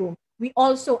spectrum. We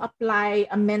also apply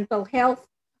a mental health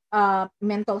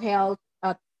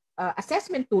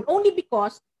assessment tool only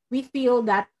because we feel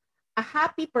that a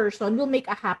happy person will make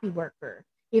a happy worker.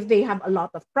 If they have a lot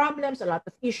of problems, a lot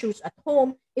of issues at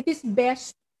home, it is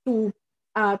best to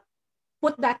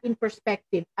put that in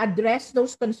perspective, address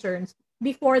those concerns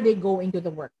before they go into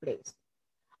the workplace.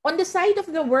 On the side of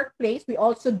the workplace, we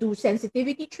also do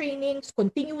sensitivity trainings,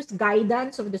 continuous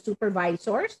guidance of the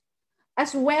supervisors,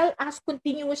 as well as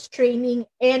continuous training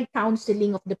and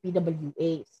counseling of the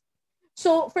PWAs.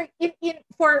 So for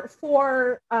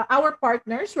our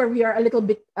partners where we are a little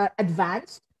bit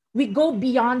advanced, we go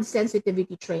beyond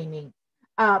sensitivity training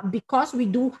because we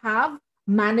do have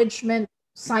management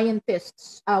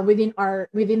scientists within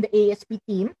the ASP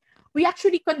team. We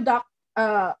actually conduct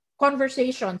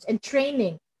conversations and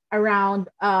training around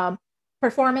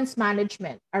performance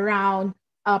management, around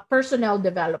personnel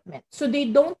development. So they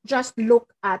don't just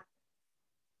look at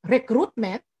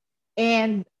recruitment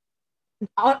and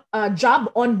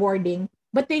job onboarding,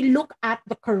 but they look at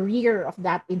the career of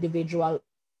that individual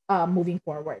moving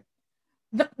forward.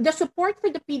 the support for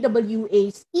the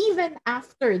PWAs, even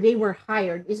after they were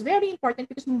hired, is very important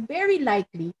because very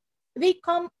likely they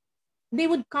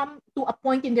would come to a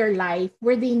point in their life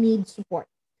where they need support.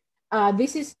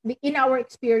 This is, in our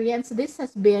experience, this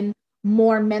has been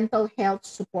more mental health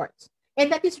supports.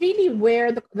 And that is really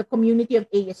where the community of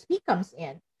ASP comes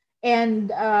in. And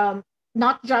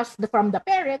not just from the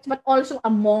parents, but also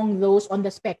among those on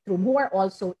the spectrum who are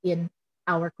also in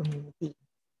our community.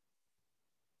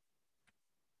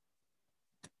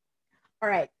 All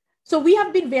right. So we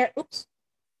have been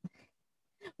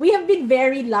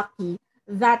very lucky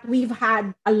that we've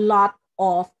had a lot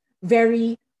of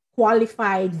very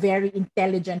qualified, very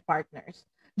intelligent partners.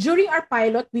 During our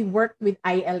pilot, we worked with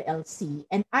ILLC,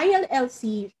 and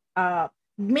ILLC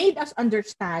made us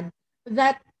understand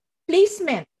that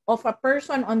placement of a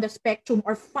person on the spectrum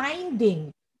or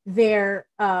finding their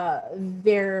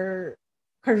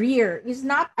career is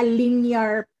not a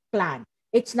linear plan.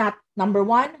 It's not number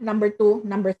 1, number 2,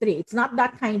 number 3. It's not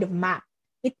that kind of map.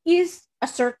 It is a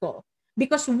circle,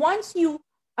 because once you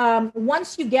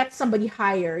get somebody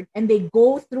hired and they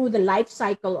go through the life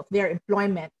cycle of their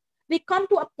employment, they come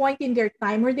to a point in their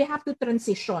time where they have to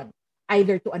transition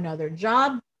either to another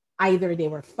job, either they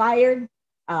were fired.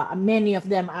 Many of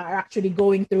them are actually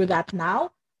going through that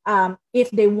now.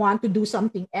 If they want to do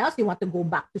something else, they want to go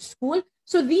back to school.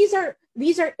 So these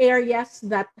are areas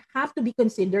that have to be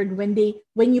considered when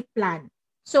you plan.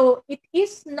 So it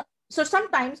is so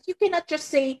sometimes you cannot just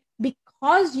say,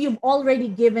 because you've already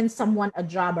given someone a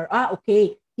job, or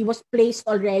okay, he was placed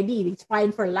already, it's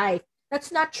fine for life.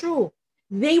 That's not true.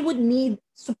 They would need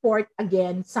support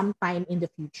again sometime in the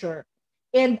future.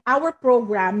 And our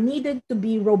program needed to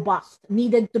be robust,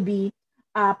 needed to be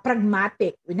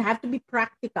pragmatic. We have to be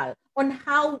practical on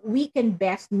how we can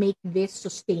best make this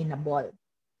sustainable.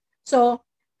 So,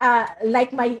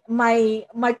 like my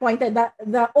point, that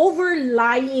the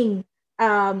overlying,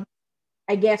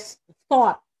 I guess,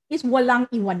 thought is walang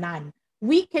iwanan.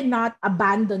 We cannot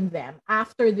abandon them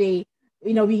after they,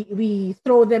 we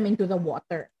throw them into the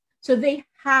water. So they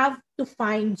have to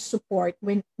find support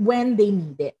when they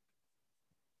need it.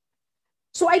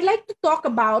 So I'd like to talk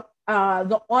about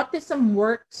the Autism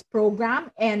Works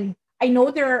program. And I know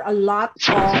there are a lot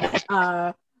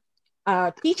of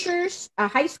teachers,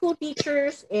 high school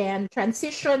teachers, and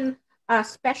transition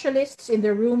specialists in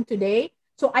the room today.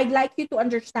 So I'd like you to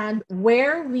understand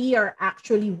where we are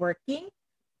actually working.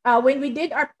 When we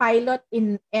did our pilot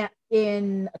in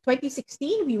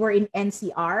 2016, we were in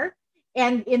NCR.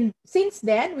 And since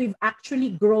then, we've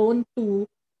actually grown to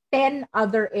 10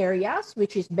 other areas,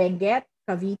 which is Benguet,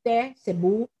 Cavite,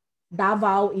 Cebu,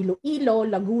 Davao, Iloilo,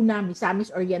 Laguna,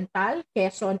 Misamis Oriental,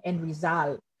 Quezon, and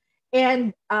Rizal.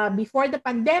 And before the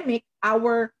pandemic,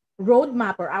 our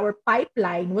roadmap or our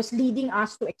pipeline was leading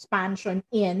us to expansion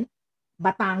in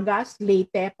Batangas,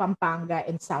 Leyte, Pampanga,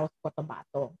 and South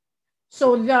Cotabato.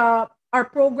 So our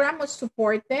program was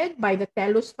supported by the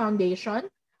TELUS Foundation.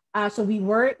 So we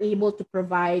were able to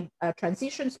provide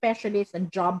transition specialists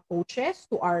and job coaches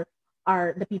to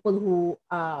the people who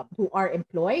are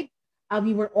employed.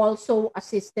 We were also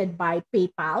assisted by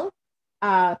PayPal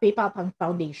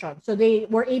Foundation. So they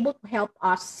were able to help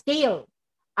us scale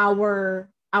our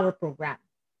program.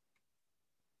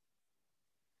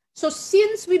 So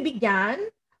since we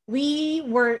began, we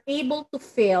were able to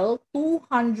fill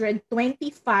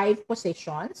 225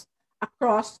 positions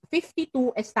across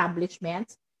 52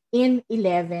 establishments in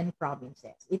 11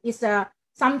 provinces. It is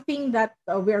something that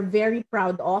we're very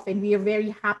proud of, and we are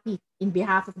very happy in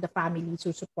behalf of the families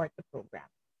who support the program.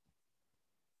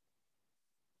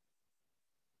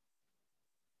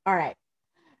 All right.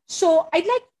 So I'd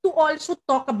like to also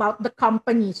talk about the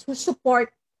companies who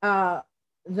support the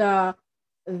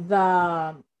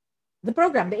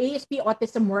program, the ASP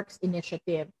Autism Works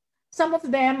initiative. Some of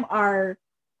them are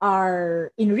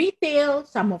in retail,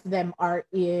 some of them are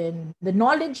in the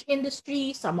knowledge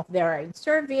industry, some of them are in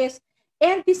service,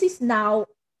 and this is now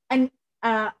an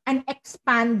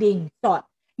expanding thought.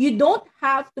 You don't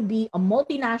have to be a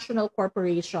multinational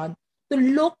corporation to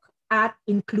look at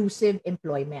inclusive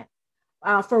employment.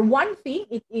 For one thing,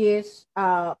 it is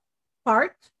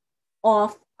part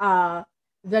of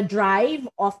the drive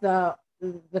of the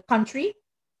country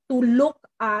to look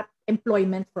at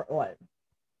employment for all.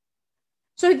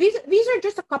 So these are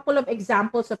just a couple of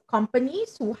examples of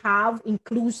companies who have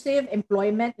inclusive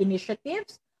employment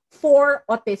initiatives for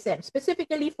autism,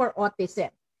 specifically for autism.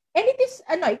 And it is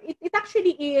it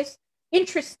actually is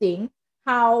interesting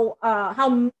how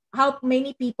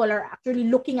many people are actually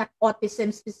looking at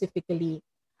autism specifically.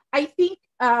 I think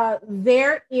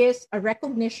there is a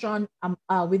recognition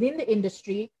within the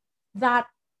industry that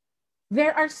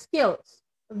there are skills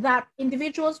that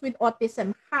individuals with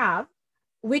autism have,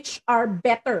 which are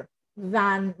better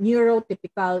than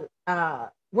neurotypical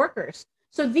workers.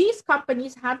 So these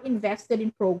companies have invested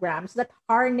in programs that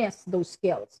harness those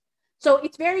skills. So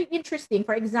it's very interesting.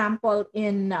 For example,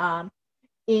 in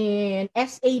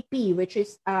SAP, which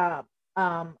is a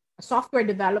software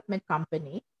development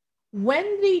company,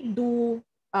 when they do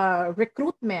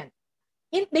recruitment,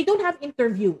 they don't have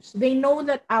interviews. They know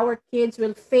that our kids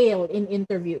will fail in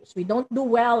interviews. We don't do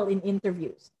well in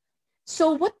interviews.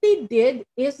 So what they did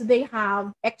is they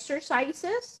have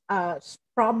exercises,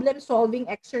 problem-solving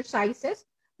exercises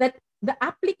that the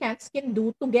applicants can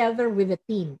do together with the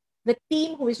team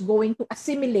who is going to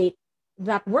assimilate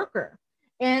that worker.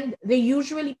 And they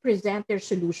usually present their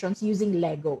solutions using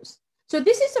Legos. So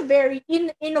this is a very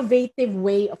innovative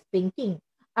way of thinking.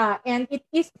 And it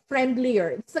is friendlier.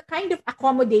 It's the kind of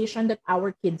accommodation that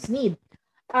our kids need.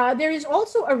 There is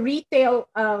also a retail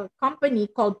company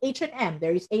called H&M.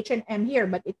 There is H&M here,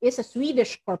 but it is a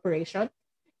Swedish corporation.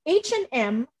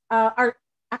 H&M are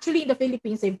actually in the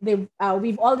Philippines.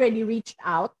 We've already reached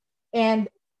out. And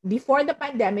before the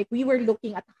pandemic, we were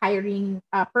looking at hiring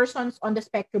persons on the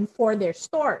spectrum for their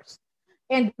stores.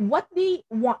 And what they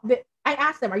want, I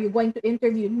asked them, are you going to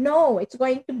interview? No, it's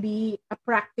going to be a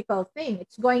practical thing.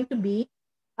 It's going to be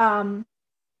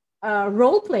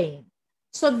role playing.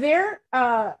 So they're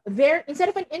instead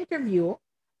of an interview,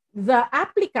 the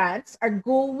applicants are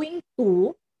going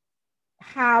to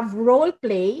have role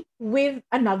play with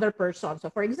another person. So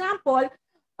for example,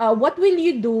 what will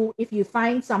you do if you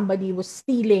find somebody who's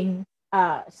stealing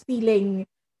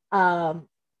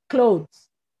clothes?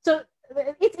 So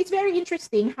it's very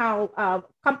interesting how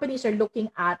companies are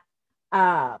looking at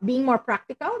being more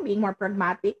practical, being more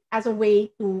pragmatic as a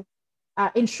way to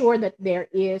ensure that there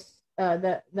is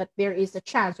that there is a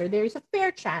chance, or there is a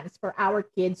fair chance for our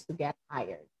kids to get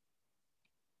hired.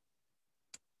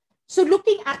 So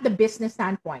looking at the business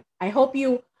standpoint, I hope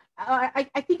you, I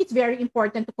think it's very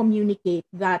important to communicate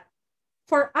that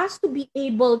for us to be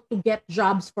able to get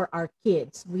jobs for our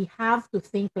kids, we have to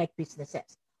think like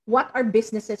businesses. What are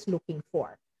businesses looking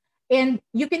for? And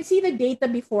you can see the data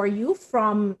before you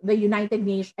from the United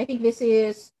Nations. I think this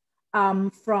is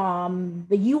from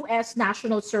the US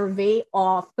National Survey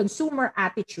of Consumer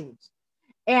Attitudes.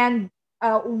 And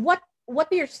what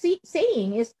they're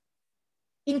saying is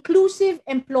inclusive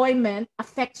employment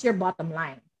affects your bottom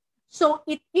line. So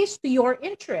it is to your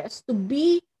interest to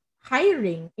be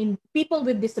hiring in people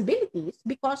with disabilities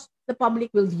because the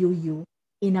public will view you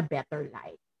in a better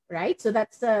light, right? So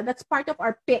that's part of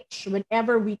our pitch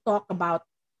whenever we talk about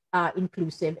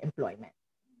inclusive employment.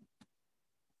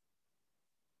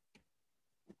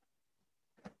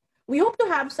 We hope to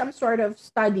have some sort of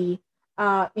study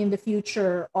in the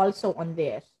future also on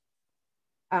this.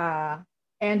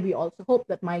 And we also hope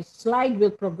that my slide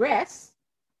will progress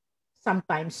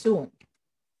sometime soon.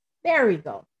 There we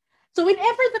go. So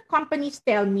whenever the companies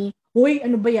tell me, "Hoy,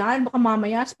 ano ba yan? Baka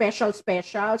mamaya special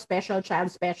child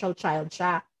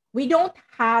siya." We don't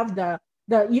have the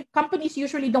companies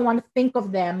usually don't want to think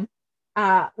of them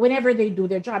whenever they do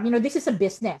their job. You know, this is a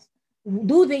business.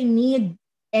 Do they need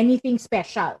anything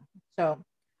special?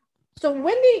 So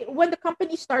when the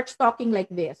company starts talking like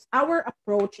this, our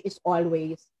approach is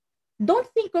always, don't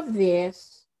think of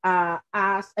this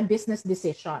as a business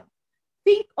decision.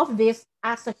 Think of this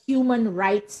as a human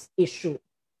rights issue.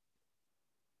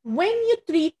 When you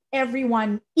treat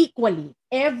everyone equally,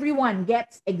 everyone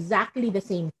gets exactly the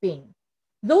same thing.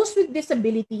 Those with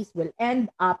disabilities will end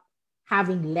up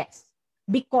having less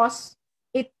because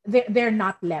they're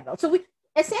not level. So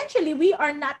essentially, we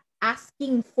are not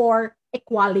asking for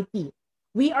equality.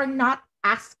 We are not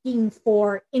asking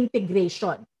for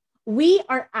integration. We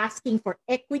are asking for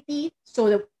equity, so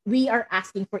that we are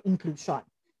asking for inclusion.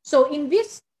 So in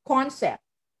this concept,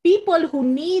 people who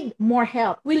need more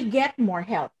help will get more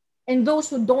help, and those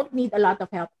who don't need a lot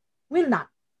of help will not.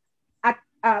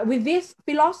 With this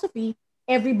philosophy,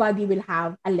 everybody will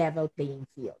have a level playing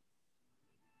field.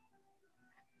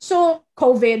 So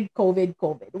COVID.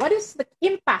 What is the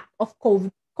impact of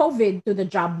COVID to the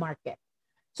job market?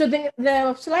 So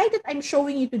the slide that I'm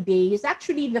showing you today is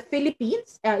actually the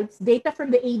Philippines. It's data from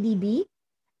the ADB,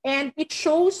 and it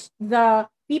shows the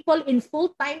people in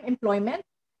full-time employment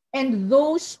and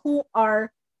those who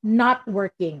are not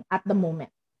working at the moment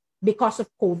because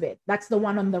of COVID. That's the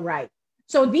one on the right.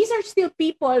 So these are still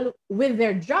people with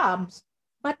their jobs,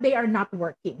 but they are not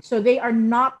working. So they are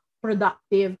not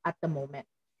productive at the moment.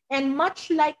 And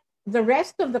much like the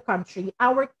rest of the country,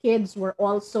 our kids were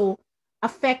also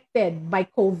affected by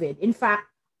COVID. In fact,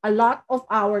 a lot of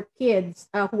our kids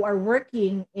who are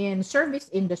working in service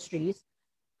industries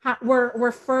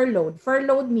were furloughed.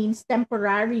 Furloughed means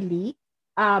temporarily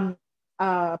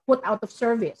put out of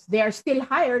service. They are still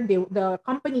hired. The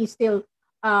company is still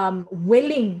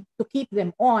willing to keep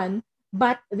them on,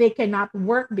 but they cannot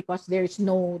work because there's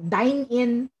no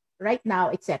dine-in right now,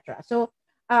 etc. So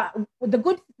the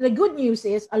good news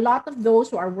is a lot of those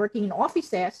who are working in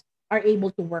offices are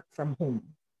able to work from home.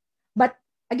 But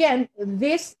again,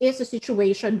 this is a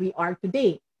situation we are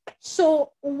today.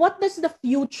 So what does the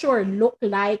future look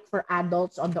like for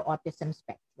adults on the autism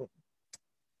spectrum?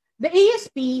 The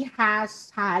ASP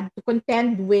has had to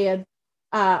contend with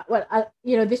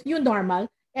this new normal,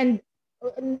 and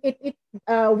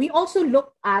we also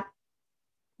look at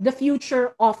the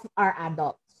future of our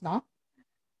adults. No,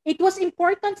 it was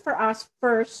important for us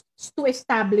first to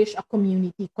establish a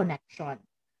community connection,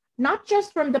 not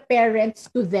just from the parents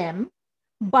to them,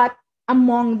 but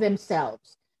among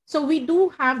themselves. So we do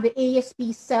have the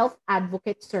ASP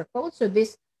self-advocate circle. So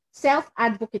this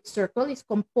self-advocate circle is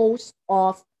composed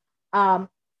of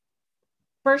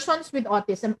persons with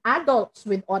autism, adults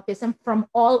with autism from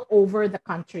all over the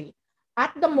country.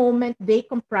 At the moment, they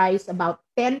comprise about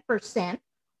 10%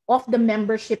 of the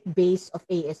membership base of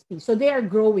ASP. So they are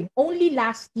growing. Only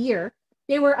last year,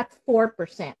 they were at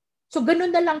 4%. So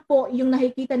ganun na lang po yung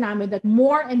nakikita namin that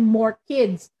more and more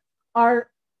kids are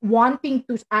wanting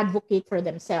to advocate for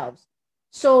themselves.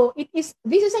 So this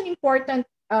is an important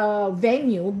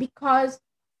venue because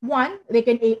one, they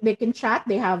can chat,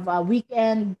 they have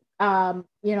weekend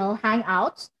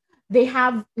hangouts, they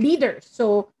have leaders.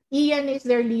 So Ian is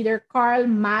their leader, Carl,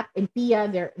 Matt, and Pia,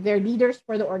 they're leaders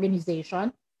for the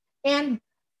organization. And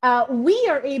we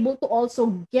are able to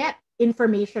also get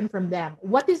information from them.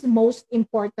 What is most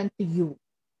important to you?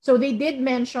 So they did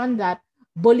mention that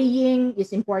bullying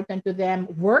is important to them,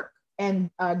 work and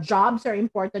jobs are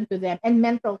important to them, and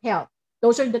mental health.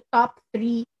 Those are the top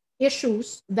 3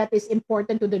 issues that is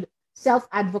important to the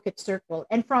self-advocate circle.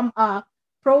 And from a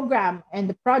program and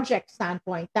the project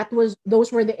standpoint,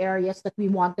 those were the areas that we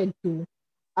wanted to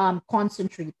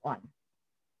concentrate on.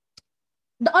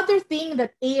 The other thing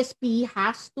that ASP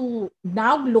has to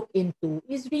now look into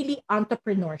is really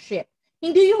entrepreneurship.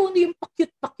 Hindi yung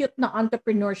pa-cute na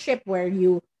entrepreneurship where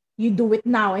you do it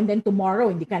now and then tomorrow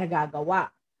hindi ka nagagawa.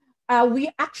 We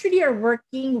actually are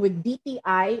working with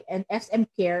DTI and SM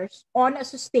Cares on a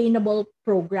sustainable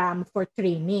program for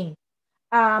training.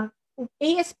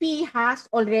 ASP has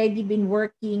already been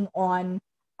working on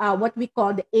what we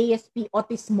call the ASP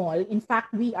Autismall. In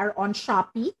fact, we are on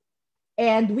Shopee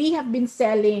and we have been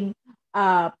selling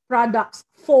products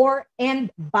for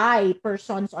and by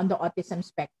persons on the autism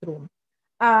spectrum.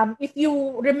 If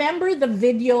you remember the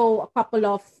video a couple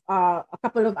of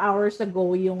hours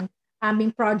ago, yung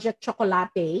aming Project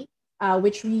Chocolate,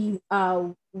 which we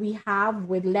have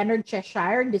with Leonard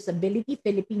Cheshire Disability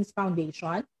Philippines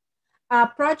Foundation.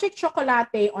 Project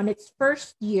Chocolate, on its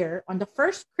first year, on the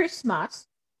first Christmas,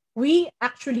 we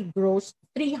actually grossed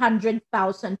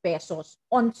 300,000 pesos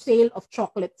on sale of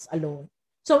chocolates alone.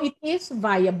 So it is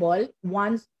viable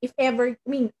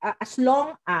as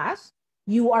long as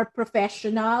you are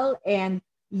professional and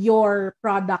your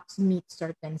products meet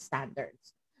certain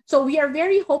standards. So we are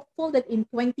very hopeful that in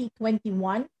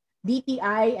 2021,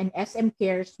 DTI and SM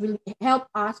Cares will help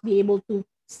us be able to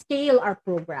scale our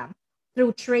program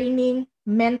through training,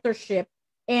 mentorship,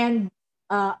 and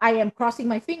I am crossing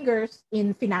my fingers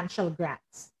in financial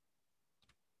grants.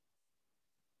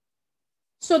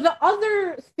 So the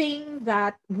other thing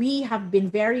that we have been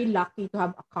very lucky to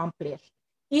have accomplished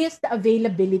is the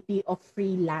availability of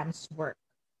freelance work.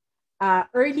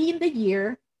 Early in the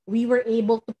year, we were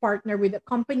able to partner with a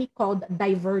company called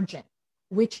Divergent,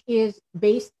 which is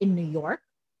based in New York.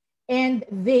 And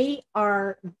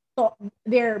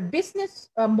their business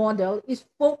model is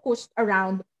focused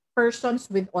around persons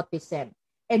with autism.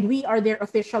 And we are their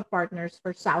official partners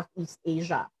for Southeast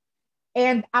Asia.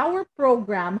 And our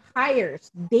program hires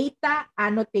data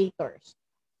annotators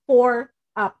for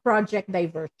Project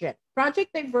Divergent.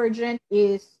 Project Divergent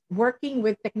is working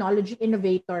with technology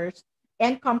innovators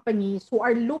and companies who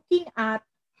are looking at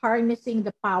harnessing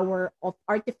the power of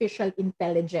artificial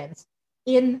intelligence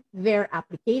in their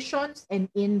applications and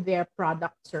in their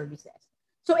product services.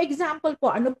 So example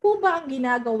po, ano po ba ang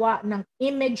ginagawa ng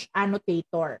image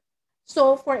annotator?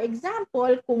 So for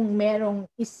example, kung merong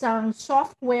isang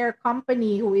software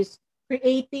company who is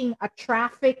creating a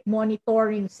traffic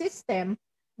monitoring system,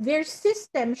 their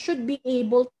system should be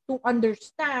able to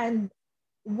understand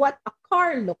what a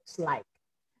car looks like.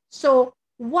 So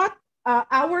what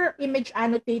our image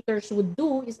annotators would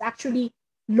do is actually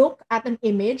look at an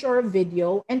image or a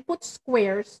video and put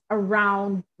squares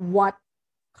around what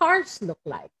cars look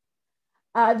like.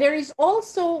 There is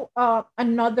also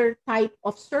another type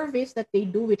of service that they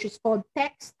do, which is called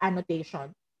text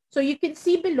annotation. So you can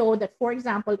see below that, for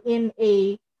example, in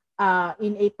a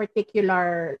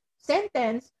particular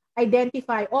sentence,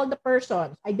 identify all the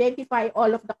persons, identify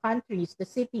all of the countries, the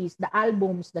cities, the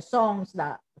albums, the songs,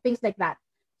 the things like that.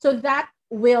 So that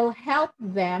will help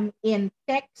them in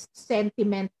text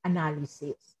sentiment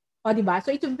analysis. O, diba?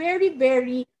 So it's very,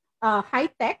 very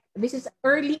high-tech. This is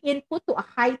early input to a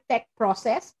high-tech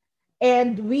process.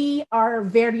 And we are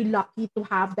very lucky to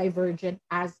have Divergent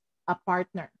as a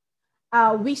partner.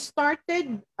 We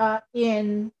started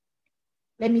in,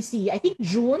 let me see, I think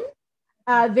June.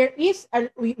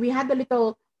 We had a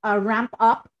little ramp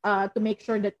up to make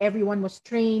sure that everyone was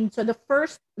trained. So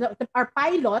our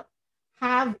pilot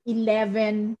have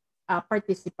 11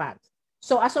 participants.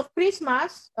 So as of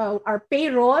Christmas, our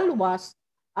payroll was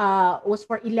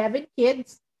for 11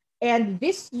 kids. And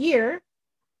this year,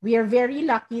 we are very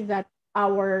lucky that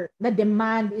the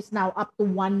demand is now up to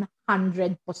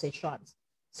 100 positions.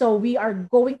 So we are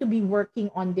going to be working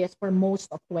on this for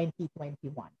most of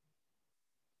 2021.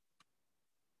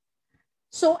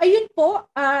 So ayun po,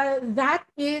 that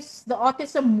is the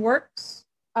AutismWorks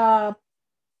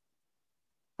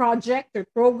project or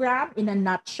program in a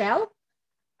nutshell.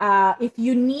 If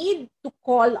you need to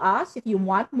call us, if you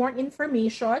want more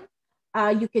information,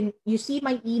 you see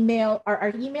my email or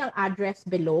our email address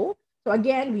below. So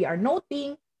again, we are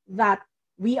noting that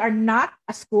we are not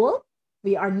a school.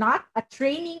 We are not a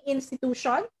training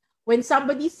institution. When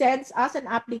somebody sends us an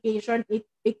application,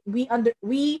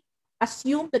 we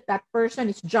assume that person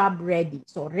is job ready.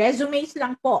 So resumes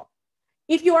lang po.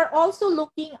 If you are also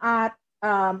looking at,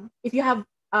 if you have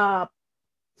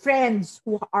friends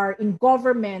who are in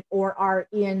government or are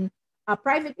in a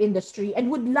private industry and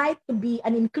would like to be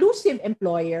an inclusive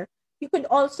employer, you could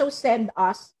also send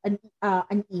us an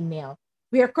email.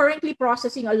 We are currently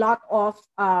processing a lot of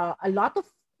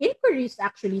inquiries,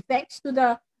 actually, thanks to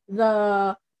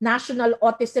the National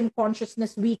Autism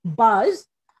Consciousness Week buzz.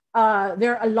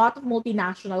 There are a lot of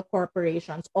multinational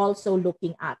corporations also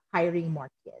looking at hiring more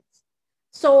kids.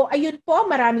 So, ayun po,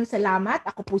 maraming salamat.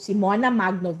 Ako po si Mona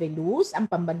Magno Veluz,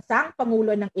 ang pambansang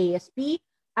Pangulo ng ASP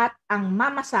at ang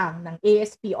mamasang ng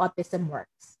ASP Autism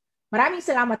Works. Maraming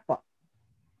salamat po.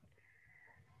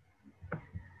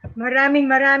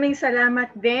 Maraming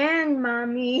salamat din,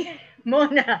 Mami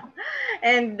Mona.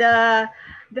 And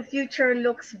the future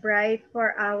looks bright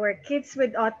for our kids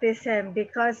with autism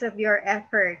because of your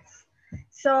efforts.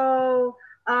 So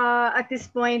at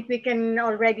this point, we can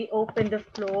already open the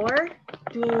floor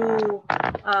to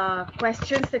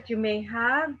questions that you may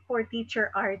have for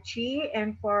Teacher Archie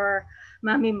and for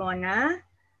Mami Mona.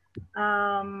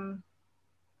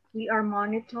 We are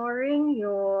monitoring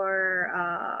your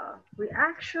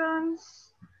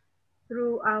reactions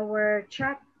through our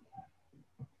chat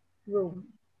room.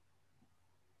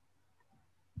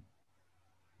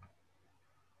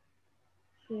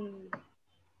 Okay.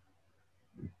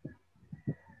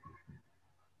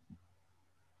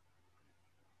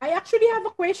 I actually have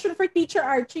a question for Teacher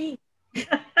Archie.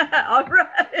 All right.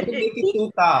 Don't make it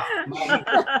too tough.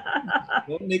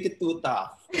 Don't make it too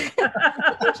tough.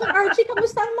 Teacher Archie,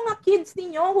 kamusta ang mga kids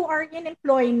ninyo who are in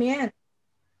employment?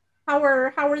 How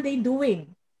are they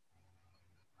doing?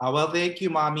 Well, thank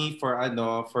you, Mommy,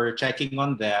 for checking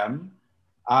on them.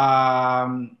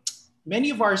 Many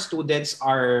of our students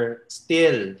are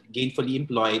still gainfully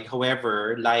employed.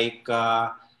 However, like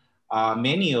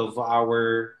many of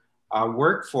our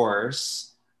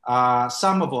workforce,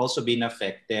 some have also been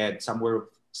affected.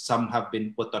 Some have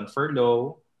been put on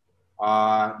furlough.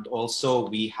 Also,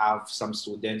 we have some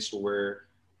students who were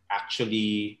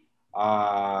actually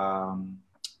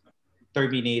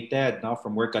terminated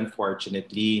from work,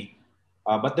 unfortunately.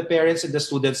 But the parents and the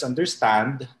students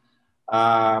understand.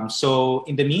 So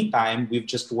in the meantime, we've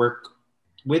just worked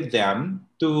with them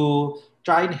to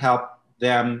try and help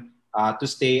them to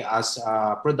stay as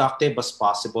productive as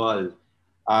possible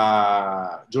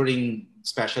during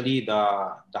especially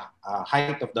the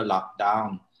height of the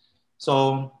lockdown.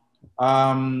 So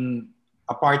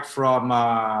apart from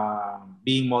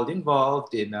being more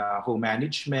involved in home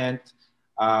management,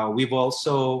 we've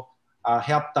also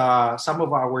helped some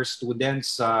of our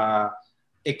students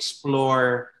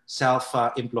explore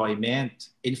self-employment.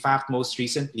 In fact, most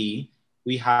recently,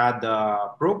 we had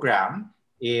a program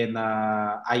in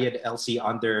INLC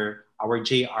under our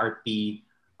JRP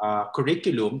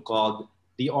curriculum called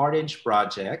the Orange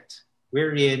Project,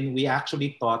 wherein we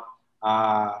actually taught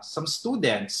some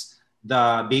students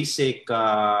the basic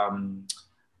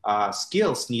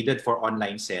skills needed for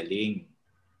online selling.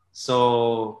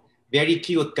 So very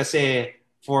cute kasi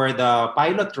for the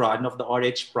pilot run of the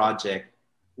Orange project,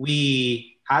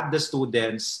 we had the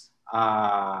students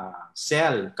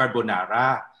sell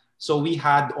carbonara. So we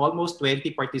had almost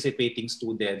 20 participating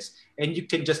students, and you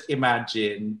can just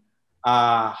imagine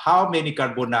how many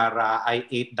carbonara I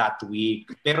ate that week.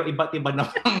 Pero iba-iba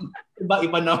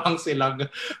namang silang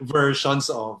versions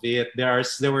of it.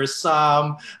 There were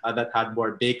some that had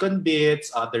more bacon bits,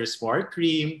 others more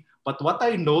cream. But what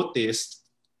I noticed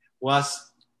was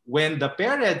when the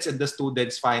parents and the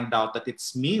students find out that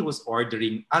it's me who's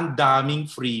ordering, ang daming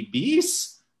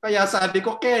freebies. Kaya sabi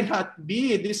ko, cannot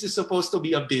be. This is supposed to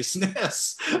be a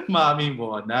business. Mami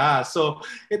mo na. So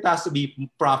it has to be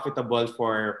profitable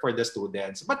for the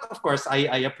students. But of course,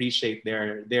 I appreciate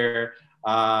their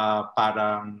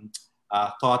parang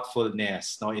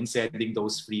thoughtfulness, no, in sending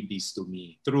those freebies to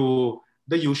me through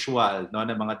the usual, no,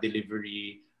 na mga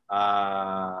delivery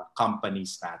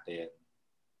companies natin.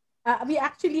 We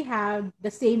actually have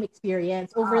the same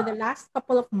experience. Over the last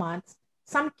couple of months,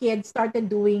 some kids started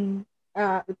doing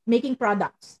making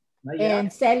products and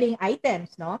selling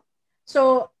items, no?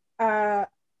 So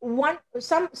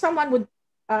someone would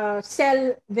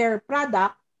sell their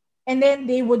product, and then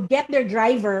they would get their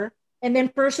driver and then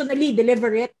personally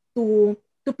deliver it to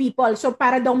people. So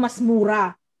para daw mas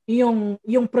mura yung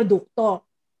produkto.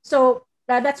 So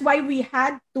that's why we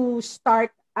had to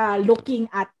start looking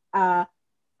at a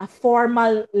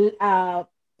formal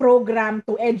program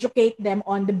to educate them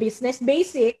on the business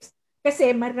basics,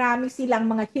 kasi marami silang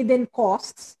mga hidden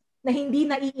costs na hindi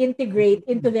na i-integrate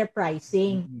into their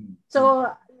pricing. So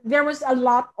there was a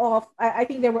lot of, I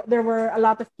think there were a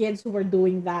lot of kids who were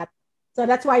doing that. So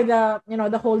that's why the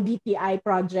whole DTI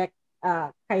project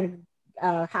kind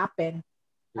of happened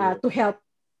to help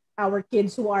our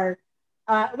kids who are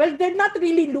well, they're not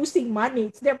really losing money.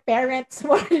 It's their parents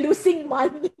who are losing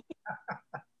money.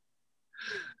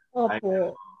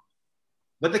 Opo.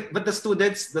 But the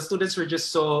students were just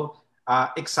so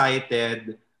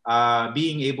excited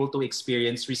being able to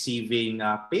experience receiving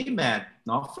payment,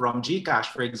 no, from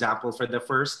GCash, for example, for the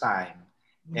first time,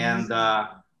 and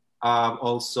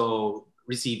also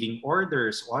receiving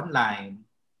orders online.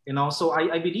 So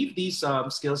I believe these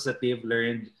skills that they've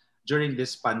learned during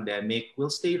this pandemic will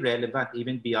stay relevant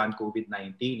even beyond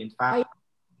COVID-19. In fact,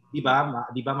 di ba,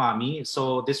 Mami?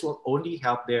 So this will only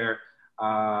help their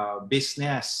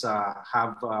business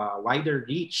have wider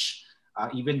reach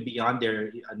even beyond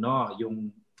their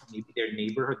maybe their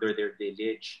neighborhood or their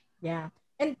village. Yeah.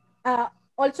 And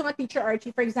also Teacher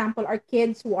Archie, for example, our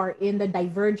kids who are in the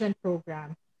Divergent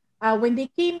program, when they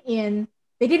came in,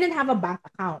 they didn't have a bank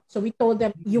account. So we told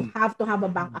them, you have to have a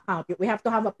bank account. We have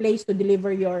to have a place to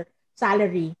deliver your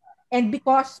salary. And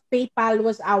because PayPal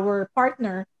was our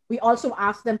partner, we also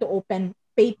asked them to open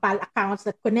PayPal accounts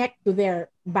that connect to their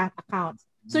bank accounts.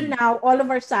 So now all of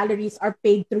our salaries are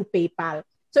paid through PayPal.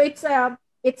 So it's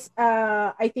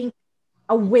I think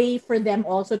a way for them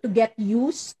also to get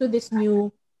used to this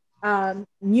new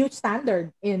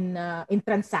standard in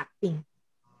transacting.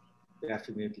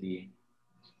 Definitely.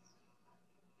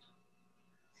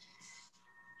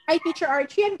 Hi, Teacher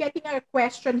Archie. I'm getting a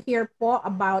question here po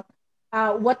about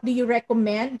what do you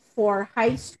recommend for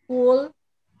high school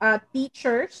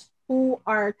teachers who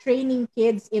are training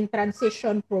kids in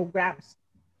transition programs?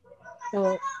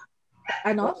 So,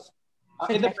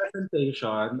 in the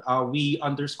presentation, we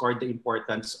underscored the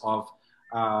importance of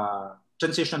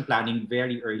transition planning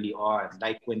very early on,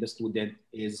 like when the student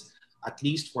is at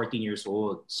least 14 years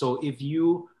old. So if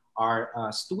you are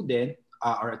a student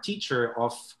or a teacher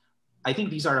of, I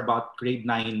think these are about grade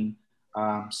 9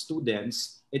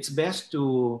 students, it's best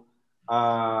to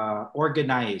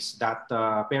organize that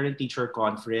parent-teacher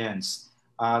conference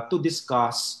to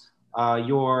discuss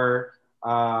your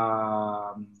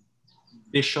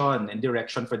vision and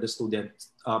direction for the student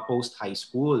post-high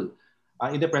school.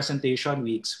 In the presentation,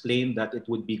 we explained that it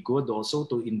would be good also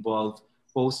to involve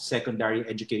post-secondary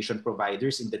education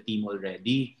providers in the team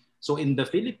already. So in the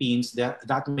Philippines,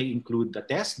 that may include the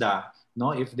TESDA.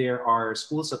 No, if there are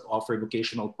schools that offer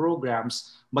vocational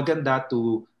programs, maganda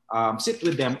to sit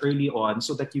with them early on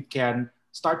so that you can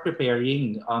start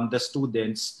preparing the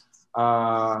students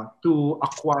to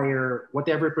acquire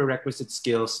whatever prerequisite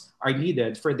skills are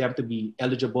needed for them to be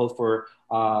eligible for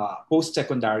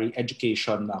post-secondary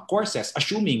education courses,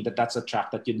 assuming that that's a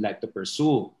track that you'd like to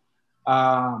pursue.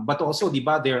 But also,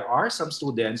 diba, there are some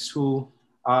students who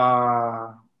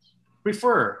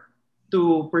prefer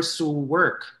to pursue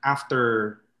work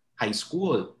after high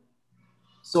school.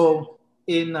 So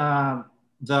in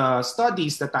the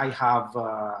studies that I have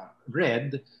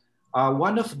read,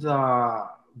 one of the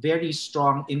very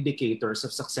strong indicators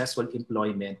of successful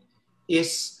employment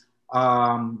is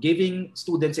giving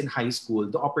students in high school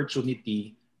the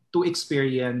opportunity to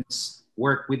experience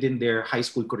work within their high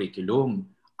school curriculum.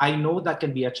 I know that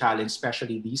can be a challenge,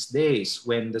 especially these days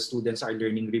when the students are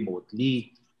learning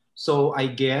remotely. So I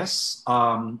guess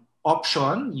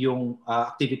option yung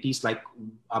activities like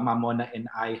Mamona and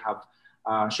I have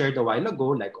shared a while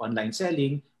ago, like online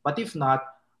selling. But if not,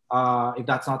 if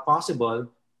that's not possible,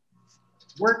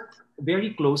 work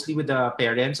very closely with the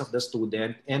parents of the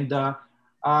student and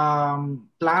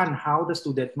plan how the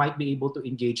student might be able to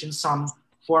engage in some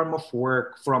form of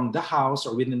work from the house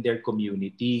or within their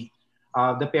community.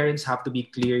 The parents have to be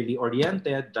clearly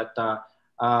oriented that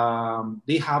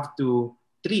they have to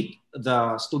treat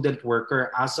the student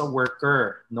worker as a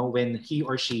worker, when he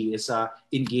or she is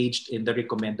engaged in the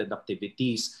recommended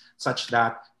activities, such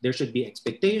that there should be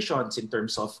expectations in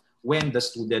terms of when the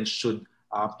student should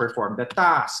perform the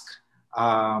task.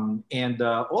 And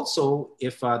also,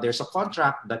 if there's a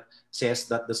contract that says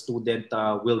that the student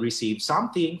will receive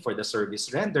something for the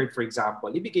service rendered, for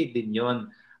example, ibigay din yun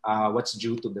what's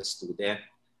due to the student.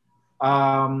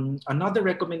 Another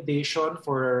recommendation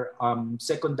for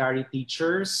secondary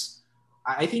teachers,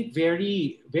 I think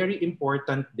very, very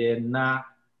important din na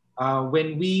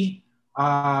when we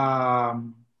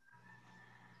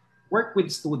work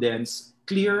with students,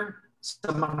 clear sa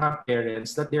mga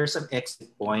parents that there's an exit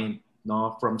point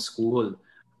from school.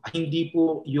 Hindi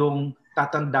po yung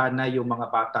tatanda na yung mga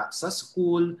bata sa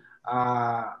school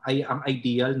ay ang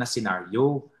ideal na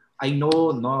scenario. I know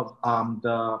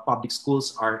the public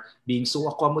schools are being so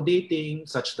accommodating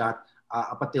such that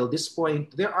up until this point,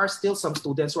 there are still some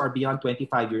students who are beyond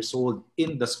 25 years old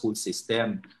in the school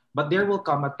system. But there will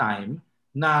come a time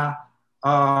na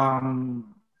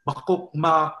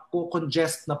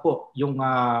makukongest na po yung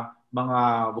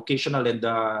mga vocational and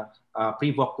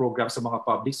pre-voc programs sa mga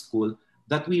public school,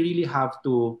 that we really have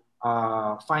to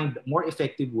find more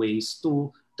effective ways to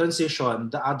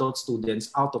transition the adult students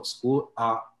out of school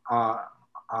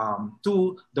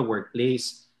to the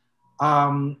workplace.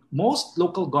 Most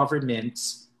local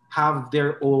governments have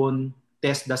their own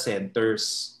TESDA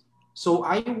centers. So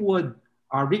I would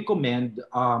recommend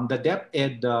the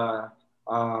DepEd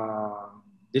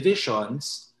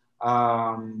divisions,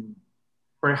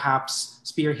 perhaps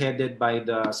spearheaded by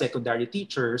the secondary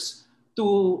teachers,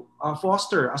 to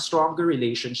foster a stronger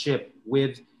relationship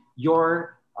with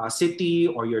your city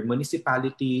or your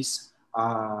municipality's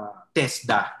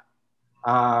TESDA.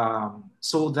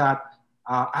 So that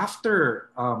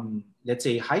after, let's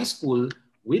say, high school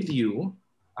with you,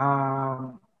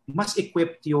 mas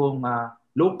equipped yung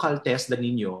local TESDA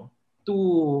ninyo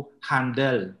to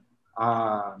handle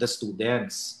the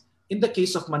students. In the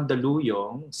case of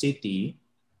Mandaluyong City,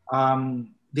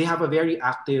 they have a very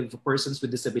active Persons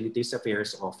with Disabilities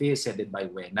Affairs Office headed by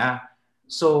Wena.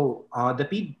 So the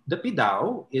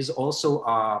PDAO is also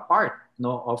a part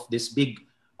of this big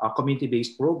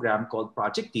community-based program called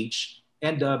Project Teach.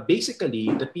 And basically,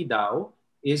 the PDAO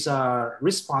is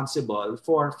responsible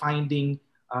for finding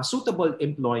suitable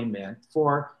employment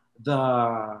for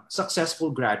the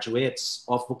successful graduates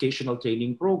of vocational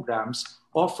training programs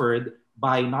offered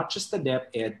by not just the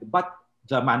DepEd, but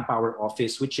the Manpower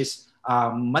Office, which is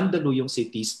Mandaluyong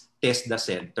City's TESDA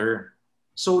Center.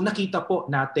 So nakita po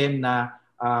natin na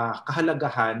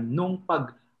kahalagahan nung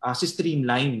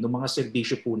streamline ng mga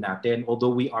serbisyo po natin.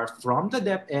 Although we are from the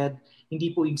DepEd,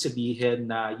 hindi po ibig sabihin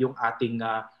na yung ating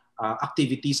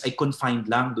activities ay confined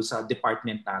lang do sa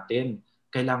department natin.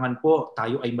 Kailangan po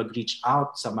tayo ay mag-reach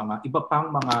out sa mga iba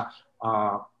pang mga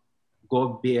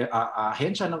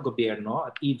ahensya ng gobyerno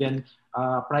at even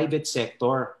private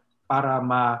sector para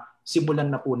masimulan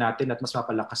na po natin at mas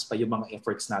mapalakas pa yung mga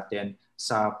efforts natin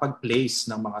sa pag-place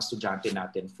ng mga estudyante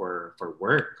natin for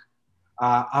work.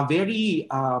 A very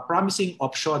promising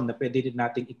option na pwede din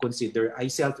natin i-consider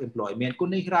ay self-employment.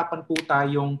 Kung nahihirapan po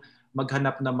tayong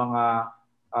maghanap ng mga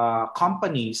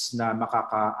companies na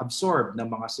makaka-absorb ng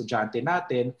mga estudyante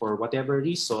natin for whatever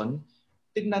reason,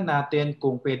 tignan natin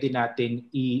kung pwede natin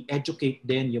i-educate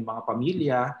din yung mga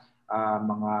pamilya,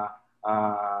 mga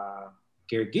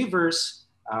caregivers,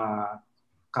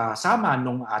 kasama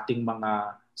ng ating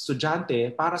mga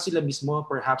estudyante para sila mismo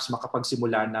perhaps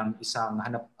makapagsimula ng isang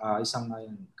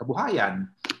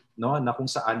kabuhayan na kung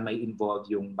saan may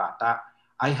involve yung bata.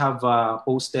 I have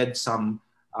posted some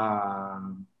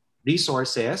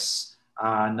resources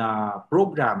na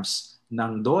programs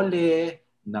ng DOLE,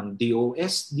 ng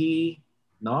DOSD,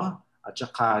 at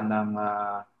saka ng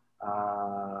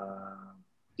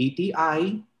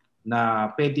DTI na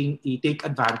pwedeng i-take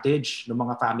advantage ng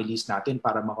mga families natin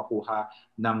para makakuha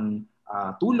ng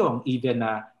tulong, even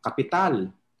na kapital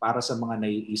para sa mga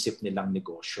naiisip nilang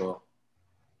negosyo.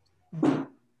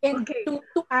 And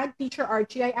to add, Teacher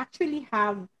Archie, I actually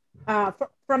have,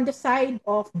 from the side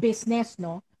of business,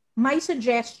 no, my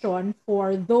suggestion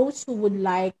for those who would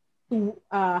like to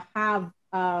have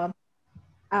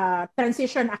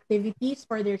transition activities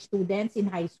for their students in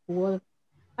high school,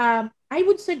 I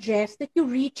would suggest that you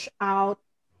reach out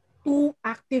to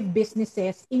active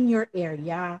businesses in your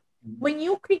area. When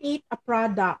you create a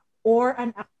product or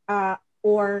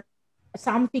or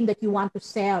something that you want to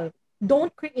sell,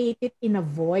 don't create it in a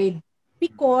void,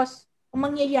 because ang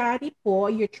mangyayari po,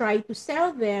 you try to sell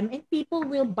them and people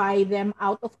will buy them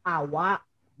out of awa,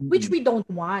 which we don't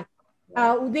want.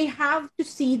 They have to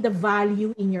see the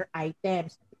value in your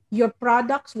items. Your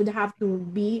products would have to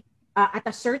be at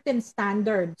a certain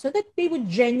standard so that they would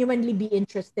genuinely be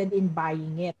interested in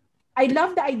buying it. I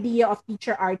love the idea of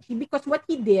Teacher Archie because what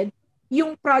he did,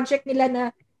 yung project nila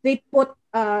na they put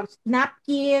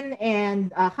napkin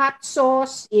and hot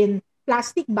sauce in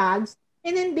plastic bags,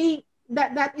 and then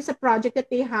that is a project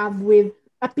that they have with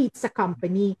a pizza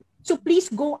company. So please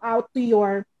go out to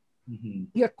your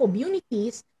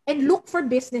communities and look for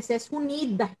businesses who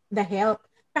need the help.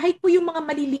 Kahit po yung mga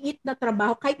maliliit na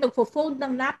trabaho, kahit nagfo-fold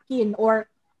ng napkin or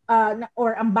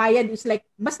ang bayad is like,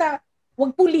 basta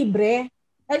wag po libre.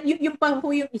 Yung pa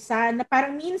po yung isa na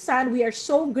parang minsan we are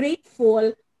so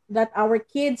grateful that our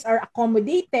kids are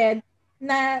accommodated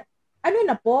na ano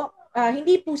na po,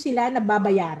 hindi po sila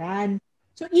nababayaran.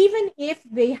 So even if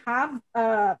they have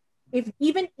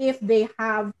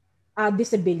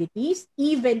disabilities,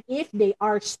 even if they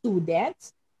are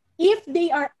students, if they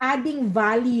are adding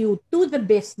value to the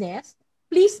business,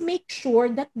 please make sure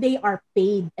that they are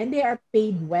paid and they are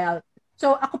paid well.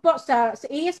 So ako po sa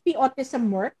ASP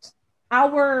Autism Works,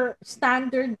 our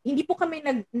standard, hindi po kami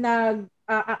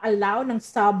allow ng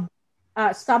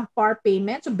subpar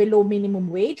payment, so below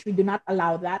minimum wage. We do not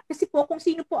allow that. Kasi po kung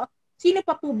sino pa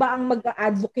po ba ang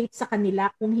mag-advocate sa kanila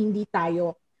kung hindi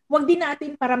tayo? Huwag din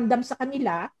natin paramdam sa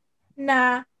kanila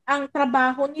na ang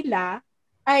trabaho nila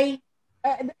ay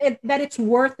that it's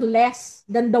worth less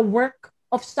than the work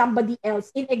of somebody else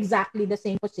in exactly the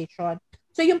same position.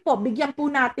 So yun po, bigyan po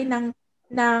natin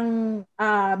ng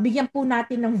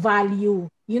value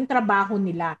yung trabaho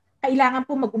nila. Kailangan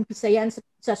po mag-umpisa yan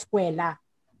sa eskwela.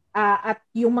 At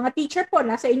yung mga teacher po,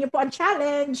 nasa inyo po ang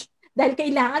challenge dahil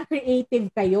kailangan creative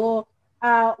kayo.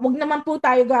 Wag naman po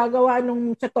tayo gagawa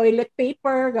sa toilet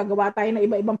paper, gagawa tayo ng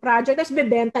iba-ibang project, tapos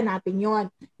bebenta natin yon.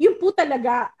 Yun po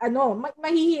talaga,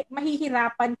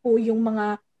 mahihirapan po yung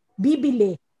mga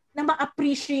bibili na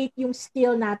ma-appreciate yung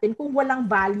skill natin kung walang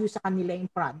value sa kanila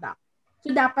yung product. So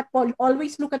dapat po,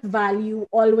 always look at value,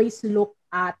 always look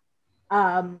at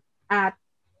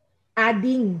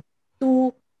adding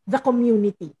to the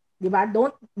community. Diba?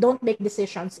 Don't make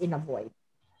decisions in a void.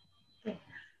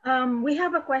 We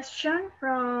have a question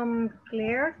from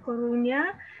Claire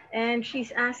Coruña, and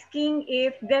she's asking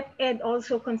if DepEd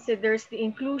also considers the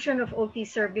inclusion of OT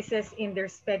services in their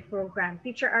SPED program.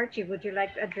 Teacher Archie, would you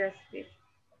like to address this?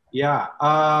 Yeah.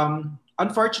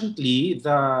 Unfortunately,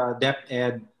 the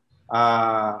DepEd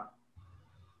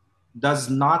does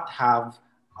not have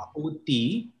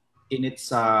OT in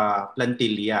its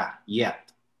plantilla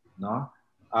yet. No?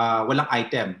 Walang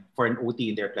item for an OT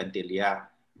in their plantilla.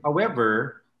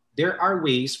 However, there are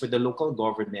ways for the local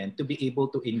government to be able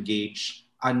to engage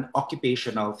an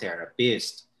occupational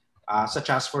therapist, such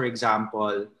as, for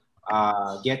example,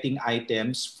 getting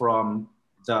items from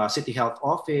the City Health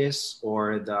Office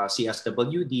or the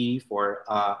CSWD for,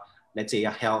 let's say,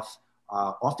 a health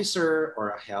officer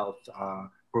or a health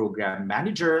program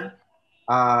manager,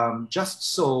 just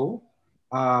so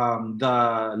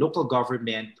the local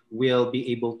government will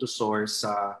be able to source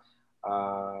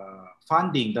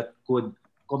funding that could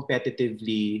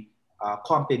competitively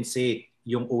compensate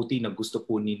yung OT na gusto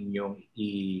po ninyong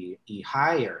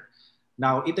i-hire.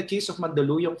 Now, in the case of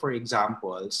Mandaluyong, for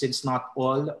example, since not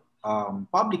all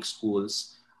public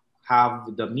schools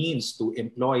have the means to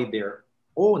employ their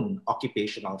own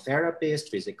occupational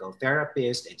therapist, physical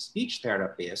therapist, and speech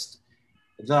therapist,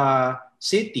 the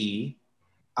city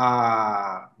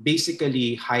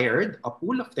basically hired a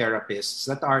pool of therapists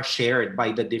that are shared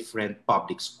by the different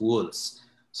public schools.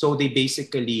 So they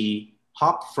basically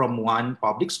hop from one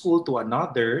public school to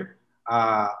another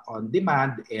on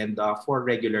demand and for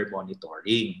regular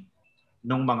monitoring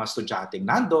ng mga estudyanteng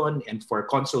nandun and for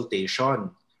consultation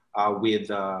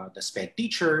with the SPED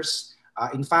teachers.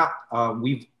 In fact,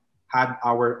 we've had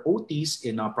our OTs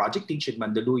in Project Teach in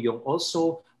Mandaluyong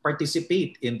also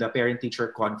participate in the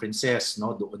parent-teacher conferences,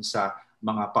 no, doon sa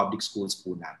mga public schools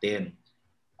po natin.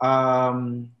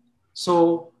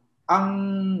 So, ang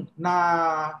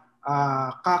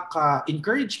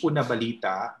kaka-encourage po na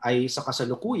balita ay sa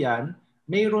kasalukuyan,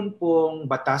 mayroon pong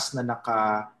batas na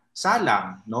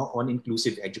nakasalang, no, on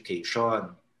inclusive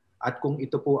education. At kung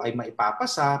ito po ay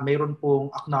maipapasa, mayroon pong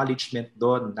acknowledgement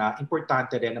doon na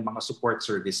importante rin ang mga support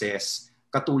services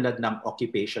katulad ng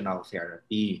occupational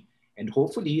therapy. And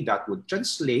hopefully that would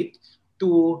translate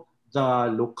to the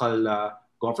local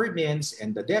governments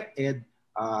and the DepEd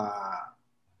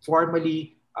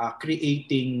formally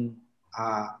creating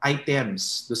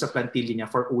items do sa plantilla niya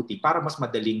for OT para mas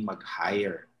madaling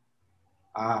mag-hire.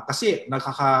 Kasi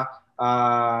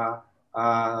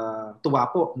tuwa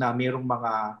po na mayroong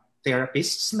mga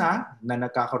therapists na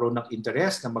nagkakaroon ng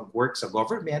interest na mag-work sa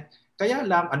government. Kaya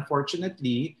lang,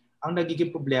 unfortunately, ang nagiging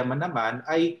problema naman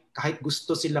ay kahit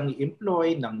gusto silang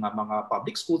i-employ ng mga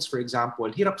public schools, for example,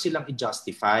 hirap silang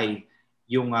i-justify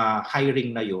yung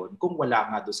hiring na yon kung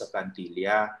wala nga doon sa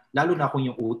plantilla. Lalo na kung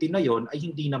yung OT na yon ay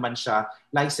hindi naman siya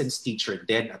licensed teacher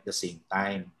din at the same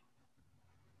time.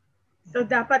 So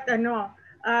dapat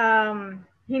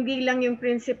hindi lang yung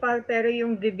principal pero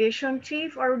yung division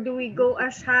chief, or do we go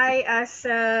as high as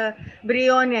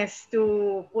Briones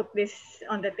to put this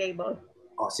on the table?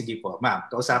 Oh, sige po, ma'am.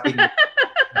 Kausapin niyo.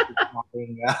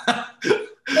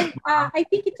 I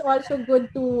think it's also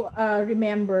good to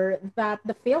remember that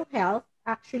the PhilHealth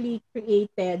actually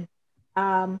created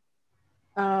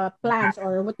plans,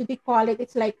 or what do they call it?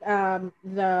 It's like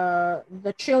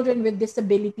the children with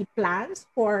disability plans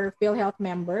for PhilHealth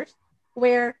members,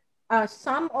 where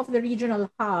some of the regional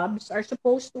hubs are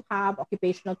supposed to have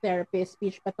occupational therapists,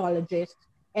 speech pathologists,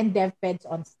 and DevPeds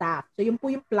on staff. So yun po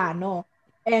yung plano.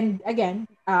 And again,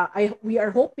 we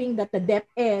are hoping that the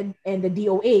DepEd and the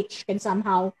DOH can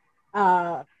somehow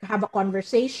have a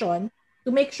conversation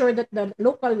to make sure that the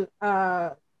local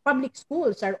public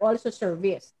schools are also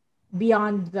serviced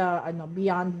beyond the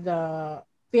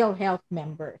PhilHealth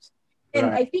members. And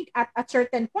right. I think at a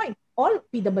certain point, all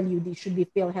PWD should be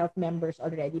PhilHealth members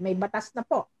already. May batas na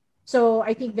po. So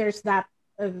I think there's that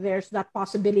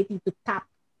possibility to tap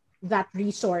that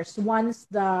resource once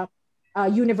the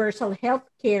universal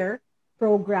healthcare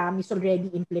program is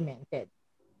already implemented.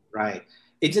 Right.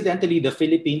 Incidentally, the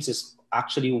Philippines is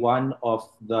actually one of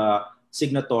the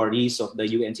signatories of the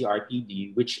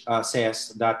UNCRPD, which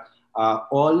says that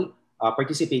all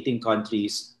participating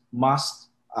countries must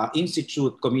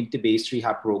institute community-based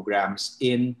rehab programs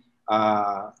in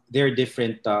their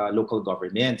different local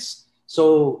governments.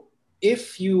 So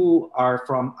if you are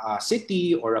from a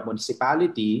city or a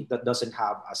municipality that doesn't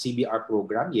have a CBR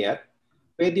program yet,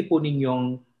 pwede po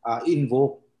ninyong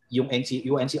invoke yung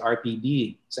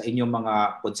UNCRPD sa inyong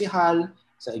mga konsehal,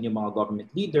 sa inyong mga government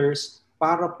leaders,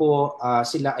 para po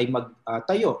sila ay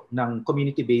magtayo ng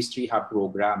community-based rehab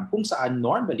program kung saan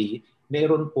normally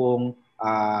meron pong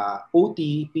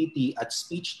OT, PT at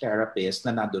speech therapist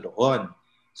na nandoon.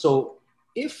 So,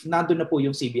 if nandun na po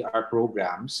yung CBR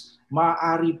programs,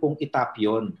 maaari pong itap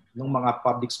yun ng mga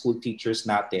public school teachers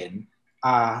natin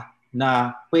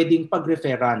na pwedeng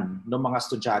pag-referan ng mga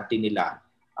estudyante nila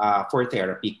for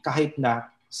therapy kahit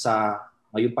na sa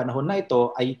ngayong panahon na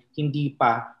ito ay hindi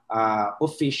pa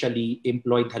officially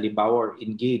employed halimbawa or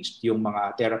engaged yung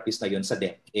mga therapist na yun sa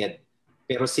DepEd.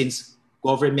 Pero since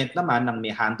government naman ang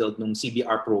may handled ng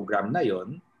CBR program na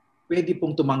yon, pwede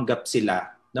pong tumanggap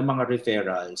sila ng mga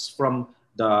referrals from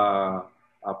the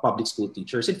public school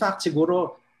teachers. In fact,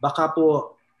 siguro baka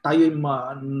po tayo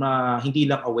hindi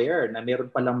lang aware na meron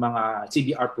palang mga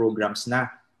CBR programs na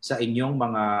sa inyong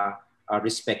mga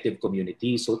respective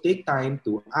communities. So take time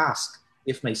to ask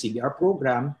if may CBR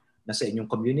program na sa inyong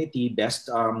community. Best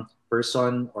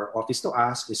person or office to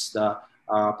ask is the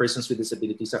Persons with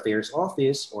Disabilities Affairs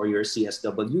Office or your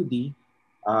CSWD,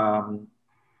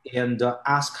 and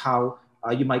ask how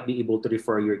you might be able to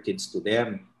refer your kids to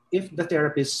them. If the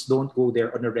therapists don't go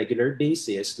there on a regular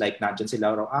basis, like nandyan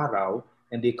sila araw-araw,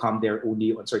 and they come there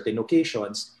only on certain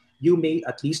occasions, you may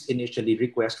at least initially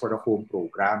request for a home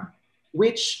program,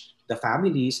 which the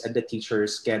families and the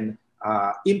teachers can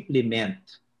implement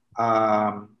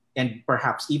and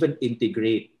perhaps even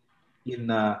integrate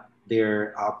in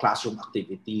their classroom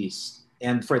activities.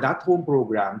 And for that home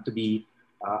program to be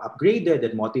upgraded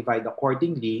and modified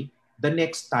accordingly, the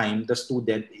next time the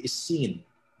student is seen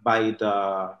by the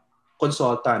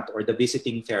consultant or the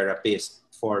visiting therapist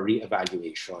for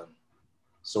re-evaluation.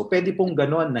 So pwede pong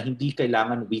ganon na hindi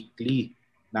kailangan weekly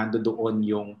nandoon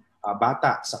yung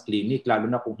bata sa clinic, lalo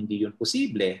na kung hindi yun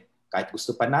posible, kahit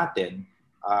gusto pa natin,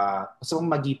 sa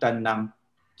pamamagitan ng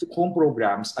home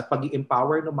programs at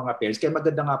pag-i-empower ng mga parents. Kaya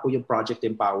maganda nga po yung project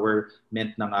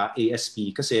empowerment ng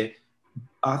ASP kasi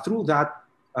through that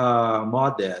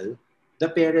model, the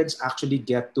parents actually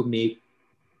get to make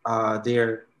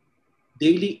their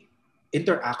daily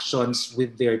interactions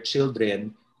with their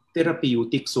children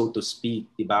therapeutic, so to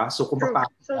speak, diba? So kung True.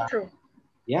 paano So true.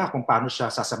 kung paano siya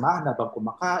sasamahan habang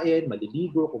kumakain,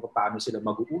 maliligo, kung paano sila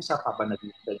mag-uusap habang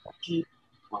nag-iintay ng jeep,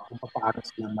 kung paano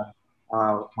sila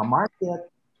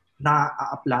ma-market,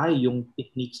 na-apply yung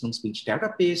techniques ng speech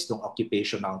therapist, ng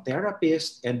occupational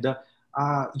therapist, and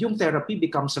yung therapy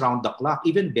becomes round the clock,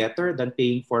 even better than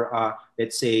paying for,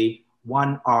 let's say,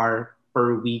 1 hour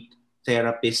per week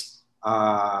therapist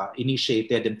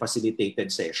initiated and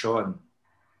facilitated session.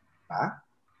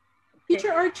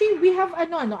 Teacher Archie, we have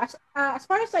as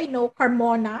far as I know,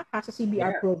 Carmona has a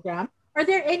CBR program. Are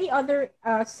there any other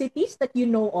cities that you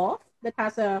know of that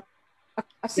has a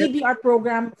CBR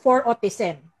program for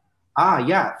autism?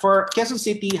 Yeah. For Quezon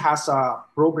City has a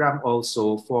program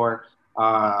also for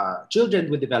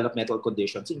children with developmental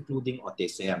conditions, including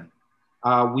autism.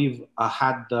 We've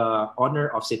had the honor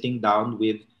of sitting down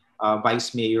with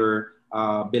Vice Mayor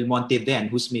Belmonte then,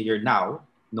 who's mayor now,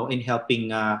 in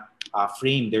helping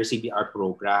frame their CBR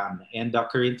program. And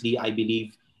currently, I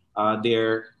believe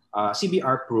their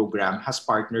CBR program has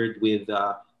partnered with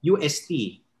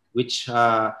UST, which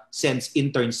sends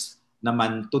interns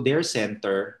naman to their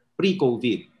center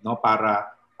pre-COVID,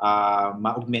 para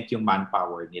ma-augment yung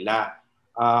manpower nila.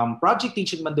 Project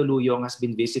Teaching Mandaluyong has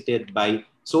been visited by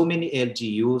so many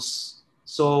LGUs.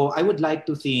 So I would like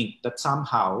to think that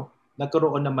somehow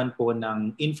nagkaroon naman po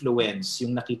ng influence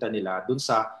yung nakita nila dun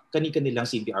sa kani-kanilang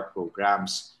CBR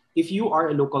programs. If you are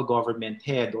a local government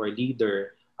head or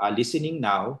leader listening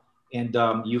now and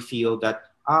you feel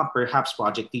that perhaps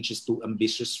Project Teach is too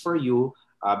ambitious for you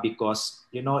because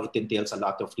it entails a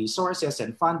lot of resources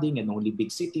and funding and only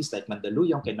big cities like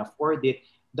Mandaluyong can afford it,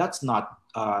 that's not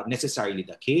necessarily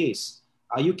the case.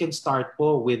 You can start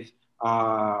po with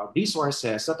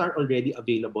resources that are already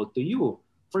available to you.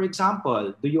 For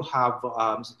example, do you have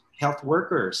health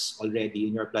workers already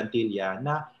in your plantilla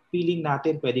na feeling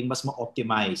natin pwedeng mas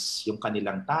ma-optimize yung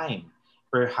kanilang time?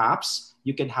 Perhaps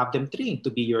you can have them trained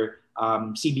to be your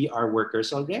CBR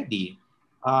workers already.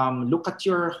 Look at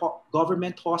your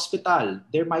government hospital.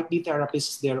 There might be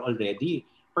therapists there already.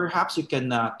 Perhaps you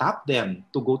can tap them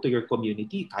to go to your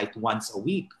community kahit once a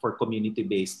week for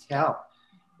community-based help.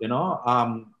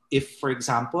 If, for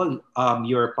example,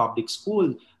 your public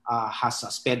school has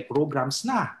SPED programs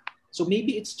na. So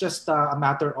maybe it's just a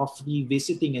matter of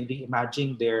revisiting and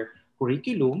reimagining their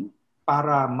curriculum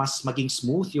para mas maging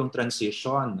smooth yung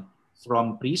transition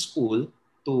from preschool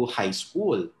to high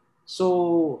school.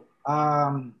 So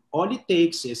all it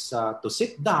takes is to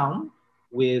sit down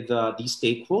with these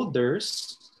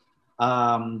stakeholders,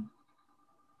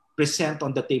 present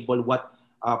on the table what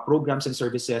programs and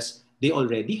services they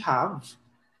already have,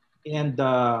 and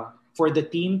for the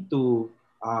team to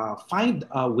find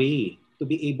a way to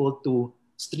be able to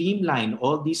streamline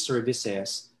all these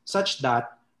services such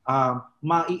that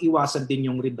maiiwasan din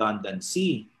yung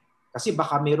redundancy. Kasi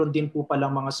baka meron din po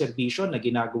palang mga serbisyo na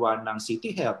ginagawa ng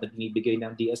City Health na binibigay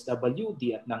ng DSWD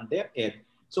at ng DepEd.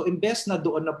 So imbes na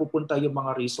doon na pupunta yung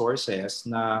mga resources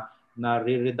na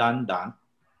redundant,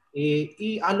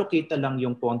 i-allocate na lang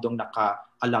yung pondong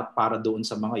naka-allot para doon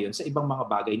sa mga yon sa ibang mga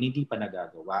bagay na hindi pa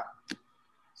nagagawa.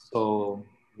 So,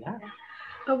 yeah.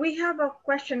 We have a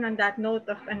question on that note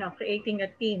of creating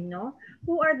a team, no?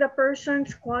 Who are the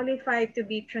persons qualified to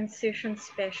be transition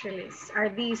specialists? Are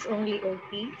these only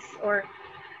OTs? Or,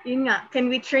 can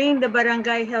we train the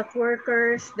barangay health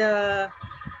workers, the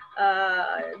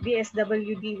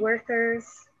DSWD workers?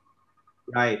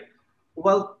 Right.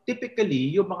 Well,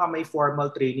 typically, yung mga may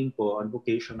formal training po on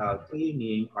vocational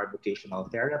training are vocational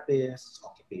therapists,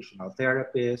 occupational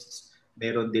therapists.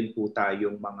 Meron din po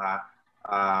tayong mga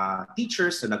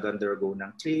teachers na nag-undergo ng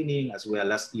training as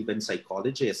well as even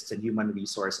psychologists and human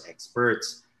resource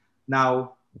experts.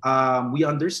 Now, we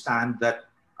understand that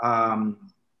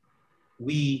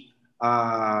the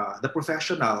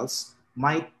professionals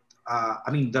might,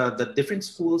 the different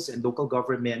schools and local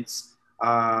governments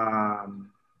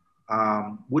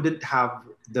wouldn't have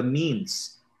the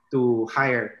means to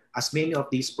hire as many of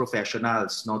these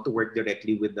professionals to work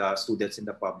directly with the students in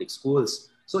the public schools.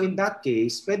 So in that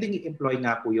case, pwedeng i-employ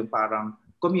na po yung parang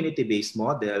community-based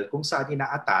model kung saan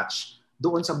ina-attach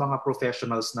doon sa mga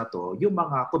professionals na to yung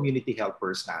mga community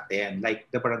helpers natin, like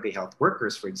the barangay health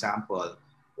workers, for example,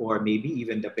 or maybe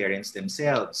even the parents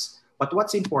themselves. But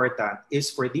what's important is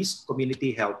for these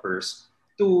community helpers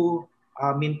to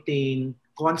maintain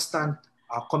constant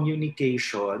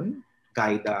communication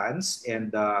guidance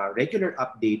and regular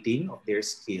updating of their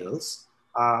skills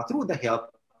through the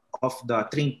help of the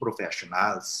trained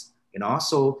professionals.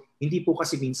 So hindi po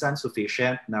kasi minsan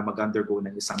sufficient na mag-undergo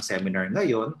ng isang seminar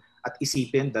ngayon at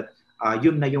isipin that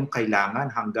yun na yung kailangan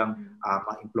hanggang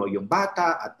ma-employ yung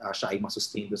bata at siya ay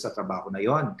masustain doon sa trabaho na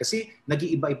yon. Kasi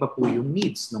nag-iiba-iba po yung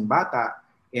needs ng bata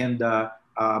and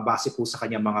base po sa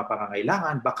kanyang mga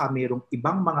pangangailangan, baka mayroong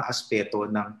ibang mga aspeto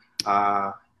ng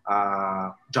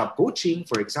job coaching,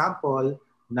 for example,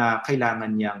 na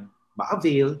kailangan niyang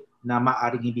ma-avail na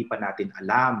maaaring hindi pa natin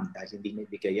alam dahil hindi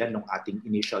nabigay yan ng ating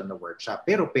initial na workshop.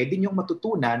 Pero pwede niyong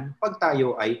matutunan pag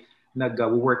tayo ay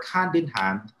nag-work hand in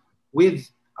hand with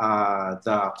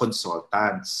the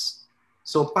consultants.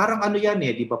 So parang ano yan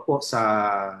di ba po sa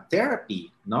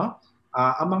therapy, no?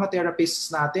 Ang mga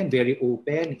therapists natin very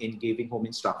open in giving home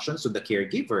instructions to the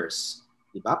caregivers,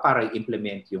 di ba? Para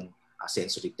i-implement yung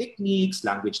sensory techniques,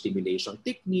 language stimulation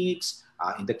techniques,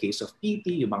 in the case of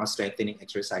PT, yung mga strengthening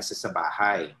exercises sa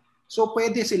bahay. So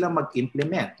pwede silang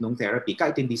mag-implement ng therapy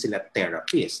kahit hindi sila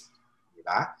therapist, di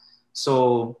ba?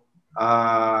 So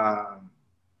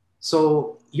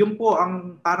yun po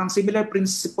ang parang similar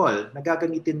principle na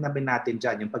gagamitin namin natin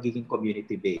dyan, yung pagiging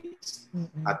community-based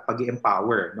at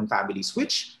pag-empower ng families,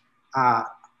 which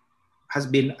has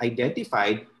been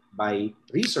identified by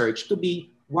research to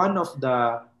be one of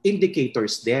the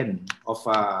indicators then of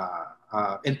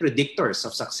and predictors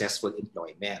of successful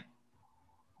employment.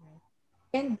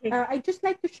 And I'd just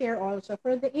like to share also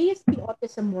for the ASP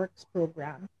Autism Works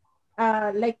program,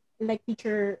 like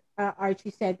Teacher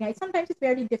Archie said, sometimes it's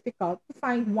very difficult to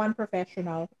find one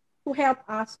professional to help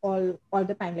us all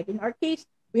the time. Like in our case,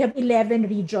 we have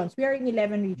 11 regions. We are in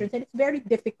 11 regions, and it's very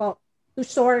difficult to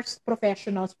source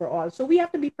professionals for all. So we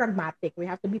have to be pragmatic. We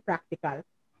have to be practical.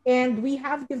 And we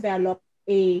have developed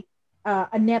a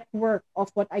network of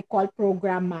what I call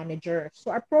program managers.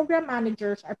 So our program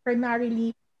managers are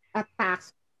primarily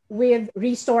tasked with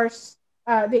resource.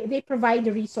 They provide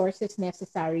the resources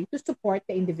necessary to support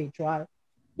the individual.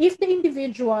 If the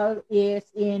individual is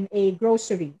in a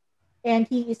grocery and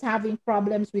he is having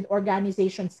problems with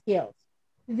organization skills,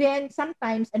 then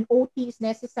sometimes an OT is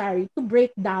necessary to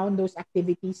break down those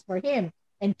activities for him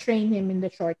and train him in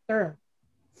the short term.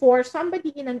 For somebody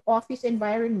in an office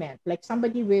environment, like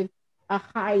somebody with a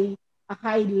high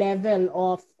level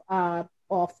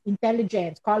of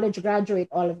intelligence, college graduate,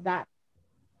 all of that,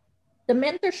 the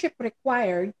mentorship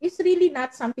required is really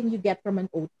not something you get from an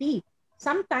OT.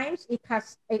 Sometimes it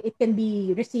can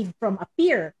be received from a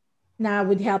peer. Now,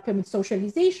 would help him with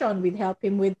socialization, would help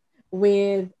him with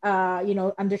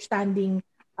understanding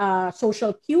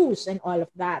social cues and all of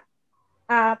that.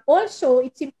 Also,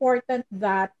 it's important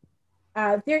that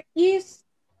there is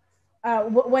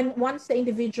once the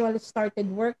individual started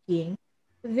working,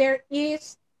 there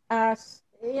is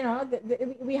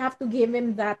we have to give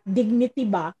him that dignity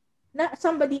ba na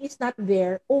somebody is not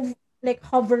there like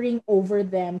hovering over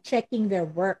them, checking their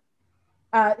work.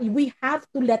 We have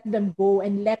to let them go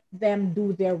and let them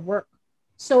do their work.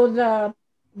 So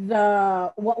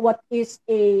what used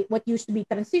to be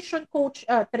transition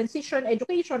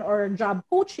education or job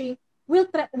coaching will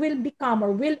become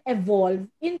or will evolve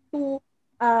into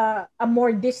a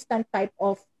more distant type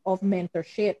of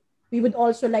mentorship. We would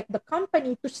also like the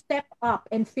company to step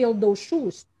up and fill those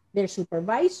shoes. Their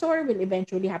supervisor will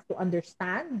eventually have to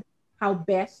understand how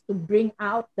best to bring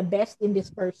out the best in this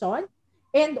person.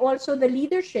 And also the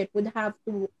leadership would have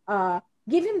to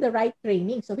give him the right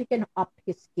training so he can up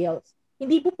his skills.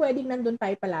 Hindi po pwedeng nandun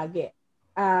tayo palagi.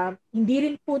 Hindi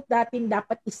rin po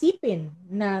dapat isipin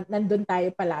na nandun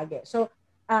tayo palagi. So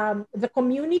the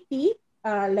community,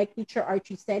 like Teacher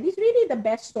Archie said, is really the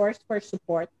best source for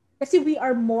support kasi we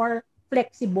are more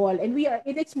flexible and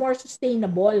it's more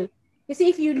sustainable. Kasi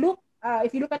if you look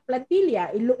at Plantilla,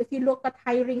 if you look at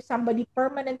hiring somebody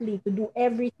permanently to do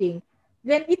everything,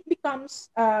 then it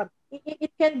becomes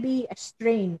it can be a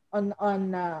strain on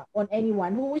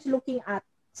anyone who is looking at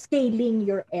scaling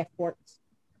your efforts.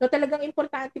 So talagang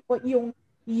importante po yung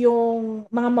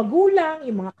mga magulang,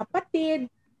 yung mga kapatid,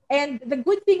 and the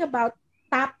good thing about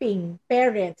tapping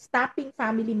parents, tapping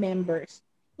family members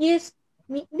is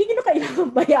hindi nyo kailangan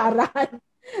bayaran.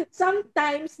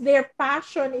 Sometimes their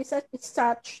passion is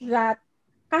such that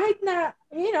kahit na,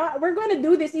 we're going to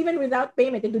do this even without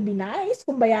payment. It would be nice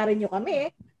kung bayaran nyo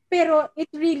kami, pero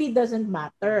it really doesn't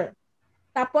matter.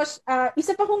 Tapos,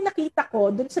 isa pa kong nakita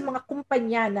ko dun sa mga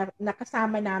kumpanya na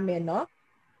kasama namin, no?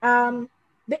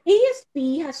 The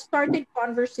ASP has started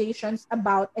conversations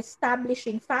about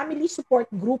establishing family support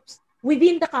groups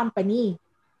within the company.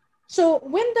 So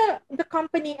when the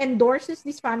company endorses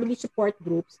these family support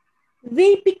groups,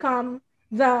 they become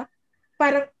the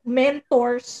parang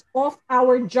mentors of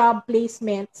our job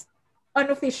placements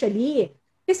unofficially.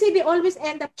 Kasi they always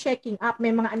end up checking up.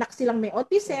 May mga anak silang may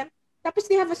autism, tapos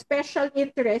they have a special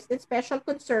interest and special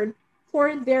concern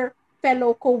for their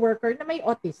fellow co-worker na may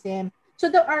autism.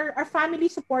 So our family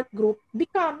support group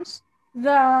becomes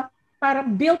the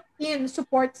parang built-in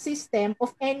support system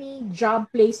of any job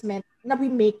placement na we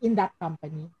make in that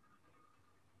company.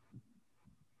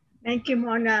 Thank you,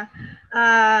 Mona.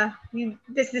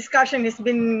 This discussion has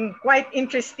been quite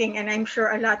interesting, and I'm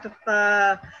sure a lot of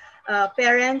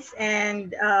parents and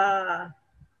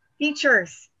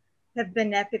teachers have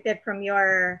benefited from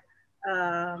your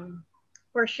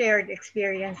for shared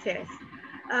experiences.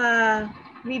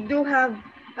 We do have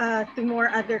two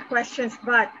more other questions,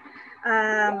 but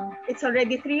it's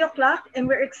already 3 o'clock and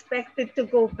we're expected to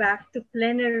go back to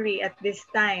plenary at this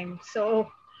time.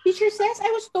 So Teacher says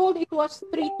I was told it was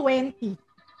 3:20.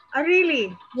 Really?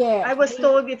 Yeah. I was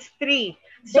told it's 3.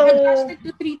 So they adjusted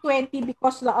to 3:20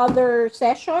 because the other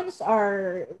sessions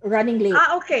are running late.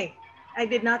 Okay. I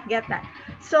did not get that.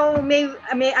 So may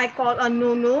I call on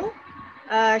Nunu?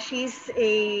 She's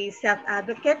a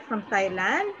self-advocate from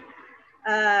Thailand.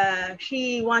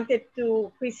 She wanted to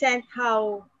present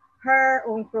how her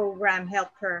own program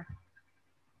helped her.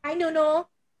 Hi, Nunu.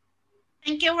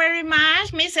 Thank you very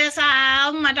much, Mrs.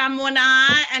 Al, Madam Mona,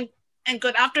 and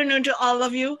good afternoon to all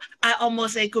of you. I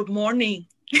almost say good morning.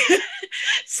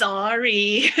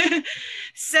 Sorry.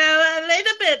 So a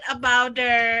little bit about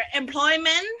the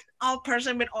employment of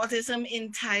person with autism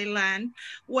in Thailand.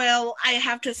 Well, I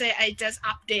have to say I just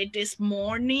updated this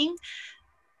morning.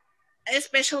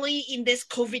 Especially in this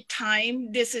COVID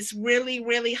time, this is really,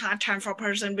 really hard time for a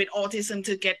person with autism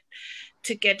to get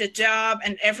a job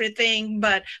and everything.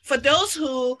 But for those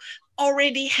who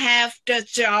already have the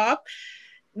job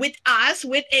with us,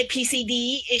 with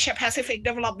APCD, Asia Pacific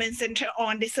Development Center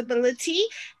on Disability,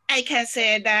 I can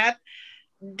say that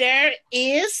there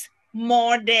is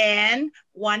more than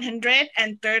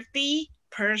 130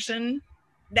 persons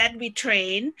that we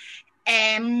train,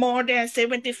 and more than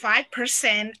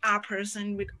 75% are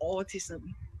persons with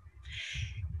autism.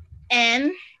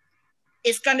 And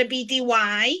it's going to be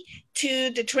divided to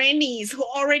the trainees who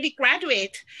already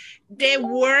graduate. They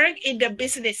work in the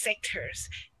business sectors,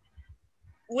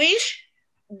 which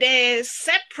they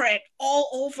separate all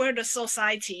over the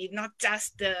society, not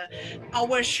just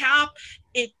our shop.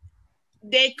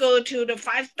 They go to the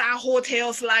 5-star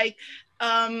hotels like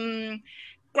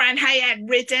Grand Hyatt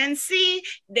Regency.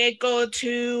 They go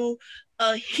to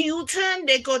Hilton.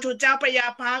 They go to Chao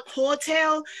Phraya Park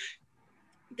Hotel.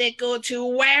 They go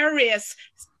to various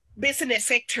business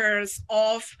sectors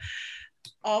of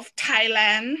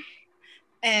Thailand,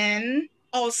 and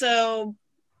also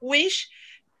which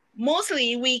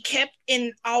mostly we kept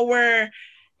in our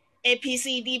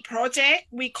APCD project.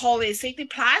 We call it City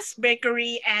Plus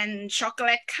Bakery and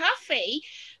Chocolate Cafe,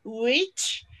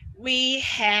 which we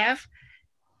have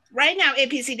right now.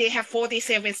 APCD have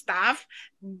 47 staff,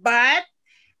 but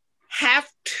have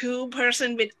 2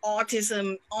 persons with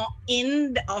autism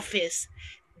in the office.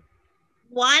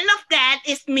 One of that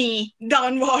is me,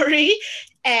 don't worry.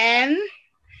 And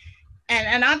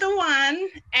another one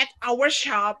at our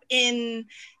shop,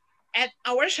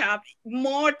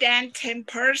 more than 10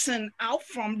 persons out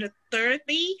from the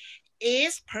 30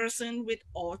 is person with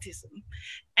autism.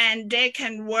 And they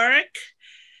can work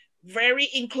very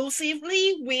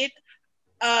inclusively with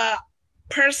a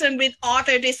person with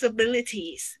other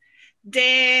disabilities.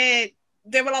 They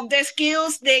develop their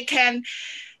skills. They can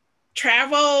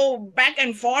travel back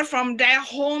and forth from their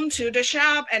home to the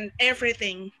shop and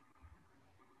everything.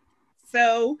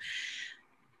 So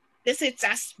this is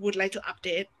just would like to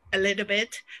update a little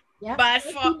bit. Yeah, but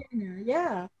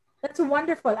that's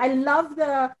wonderful. I love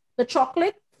the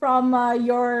chocolate from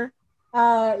your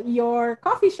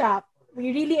coffee shop.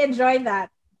 We really enjoy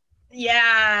that.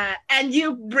 Yeah, and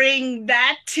you bring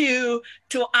that to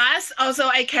us. Also,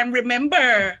 I can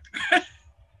remember.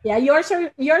 Yeah, yours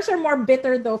are more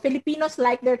bitter though. Filipinos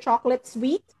like their chocolate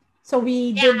sweet, so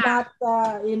we did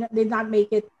not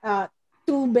make it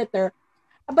too bitter.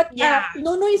 But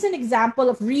Nono is an example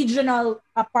of regional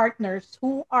partners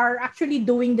who are actually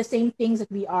doing the same things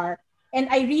that we are, and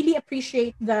I really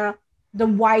appreciate the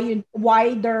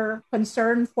wider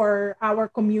concern for our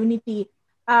community.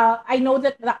 I know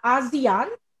that the ASEAN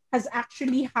has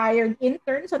actually hired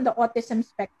interns on the autism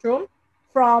spectrum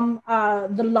from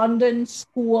the London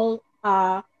School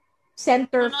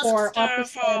Center for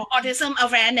Autism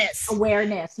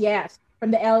Awareness, yes,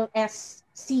 from the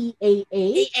LSCAA.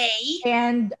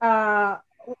 And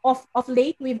of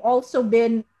late, we've also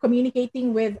been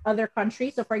communicating with other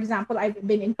countries. So, for example, I've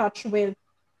been in touch with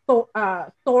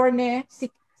Thorne,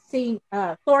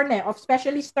 Thorne of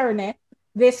Specialist Thorne,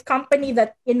 this company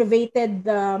that innovated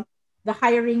the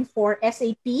hiring for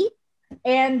SAP.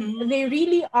 And they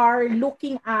really are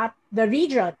looking at the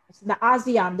region, the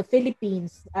ASEAN, the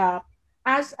Philippines,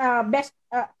 as best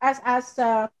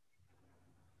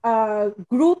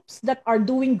groups that are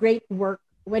doing great work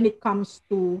when it comes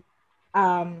to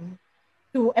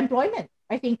employment.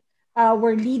 I think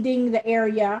we're leading the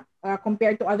area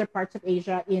compared to other parts of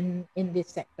Asia in this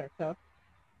sector. So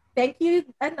thank you,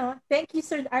 thank you,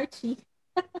 Sir Archie.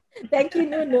 Thank you,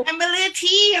 Nunu.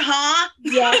 Ability, huh?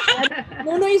 Yeah,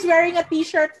 Nunu is wearing a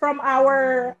T-shirt from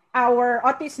our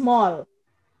Autism Mall.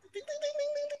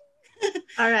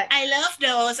 All right. I love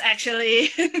those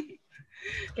actually.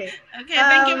 Okay. Okay,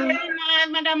 thank you very much,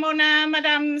 Madam Mona,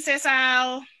 Madam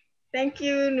Cecil. Thank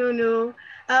you, Nunu.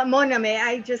 Mona, may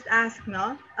I just ask,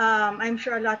 no? I'm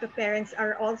sure a lot of parents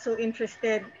are also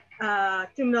interested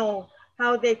to know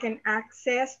how they can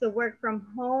access the work from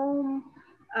home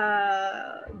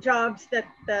jobs that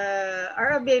are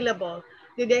available.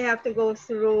 Do they have to go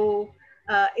through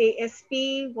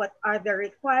ASP? What are the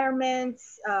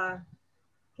requirements?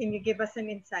 Can you give us an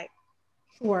insight?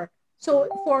 Sure. So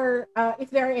for if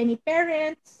there are any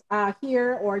parents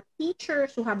here or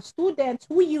teachers who have students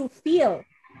who you feel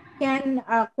can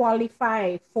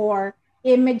qualify for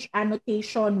image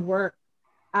annotation work,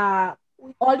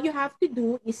 all you have to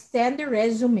do is send a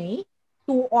resume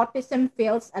to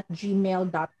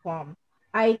autismfails@gmail.com.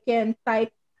 I can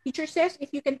type, teacher says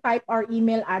if you can type our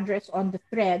email address on the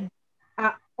thread,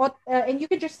 and you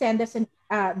can just send us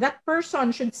that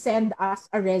person should send us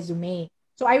a resume.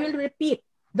 So I will repeat,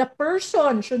 the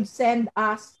person should send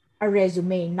us a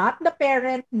resume, not the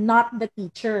parent, not the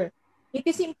teacher. It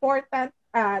is important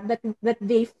that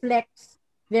they flex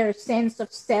their sense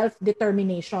of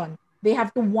self-determination. They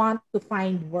have to want to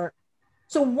find work.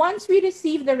 So once we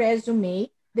receive the resume,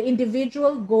 the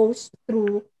individual goes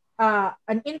through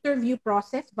an interview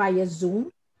process via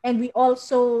Zoom. And we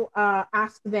also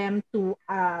ask them to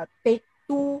take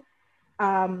 2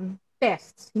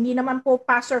 tests. Hindi naman po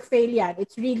pass or fail yan.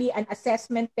 It's really an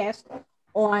assessment test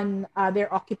on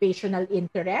their occupational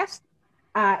interest.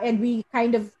 And we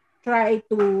kind of try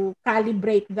to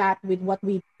calibrate that with what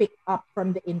we pick up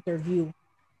from the interview.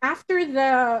 After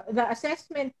the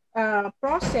assessment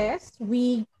process,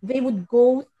 they would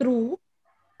go through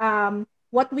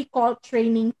what we call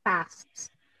training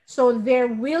tasks. So there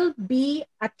will be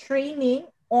a training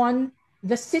on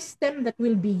the system that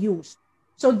will be used.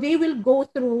 So they will go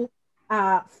through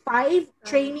 5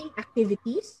 training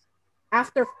activities.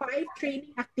 After 5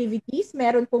 training activities,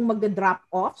 meron pong magda-drop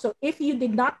off. So if you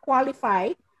did not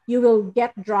qualify, you will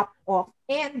get dropped off.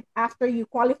 And after you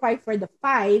qualify for the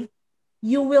 5,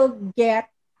 you will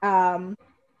get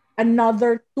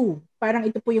another 2. Parang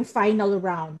ito po yung final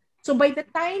round. So by the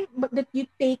time that you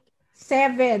take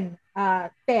 7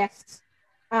 tests,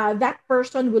 that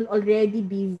person will already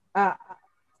be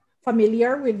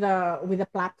familiar with the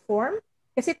platform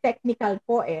kasi technical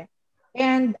po eh.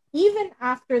 And even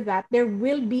after that, there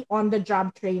will be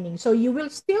on-the-job training. So you will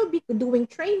still be doing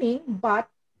training, but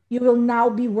you will now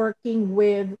be working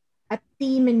with a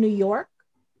team in New York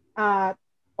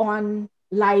on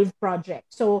live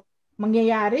projects. So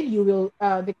mangyayari,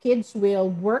 the kids will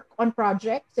work on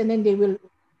projects and then they will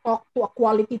talk to a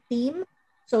quality team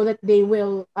so that they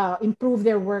will improve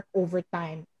their work over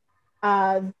time.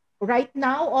 Right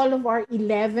now, all of our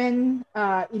 11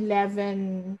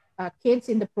 kids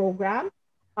in the program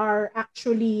are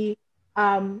actually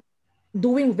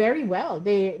doing very well.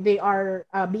 They are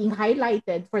being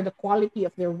highlighted for the quality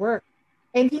of their work.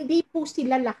 And hindi po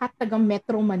sila lahat taga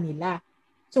Metro Manila.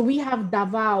 So we have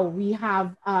Davao, we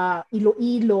have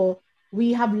Iloilo,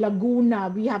 we have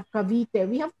Laguna, we have Cavite,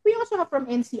 we also have from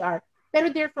NCR, pero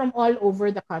they're from all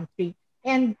over the country.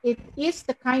 And it is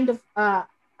the kind of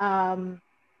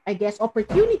I guess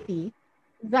opportunity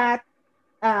that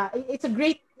it's a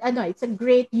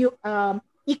great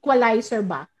equalizer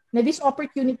ba na this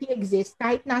opportunity exists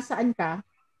kahit nasaan ka,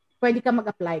 pwede ka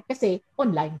mag-apply kasi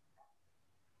online.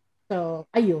 So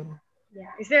ayun.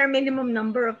 Yeah. Is there a minimum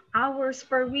number of hours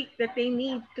per week that they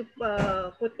need to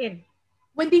put in?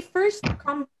 When they first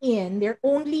come in, they're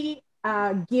only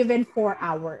given 4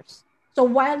 hours. So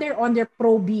while they're on their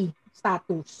Pro B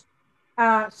status,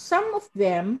 some of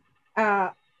them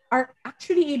are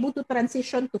actually able to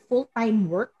transition to full-time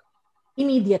work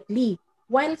immediately,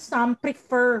 while some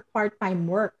prefer part-time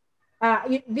work.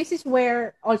 This is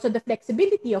where also the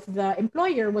flexibility of the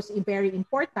employer was very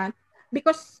important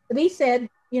because they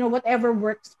said, whatever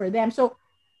works for them. So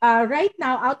right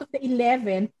now, out of the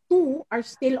 11, 2 are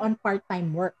still on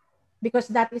part-time work. because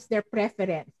that is their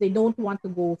preference. They don't want to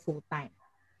go full-time.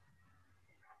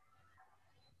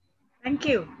 Thank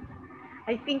you.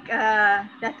 I think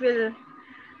that will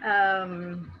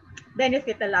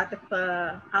benefit a lot of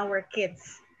our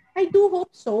kids. I do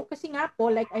hope so kasi nga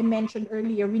po, like I mentioned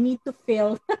earlier, we need to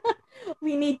fill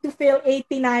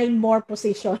 89 more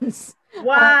positions.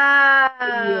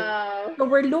 Wow. So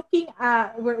we're looking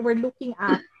at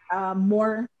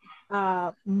more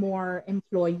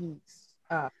employees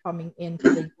coming into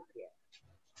the year.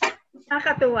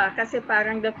 Nakakatuwa kasi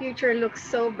parang the future looks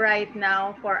so bright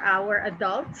now for our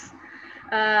adults.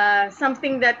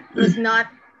 Something that was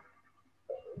not,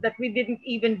 that we didn't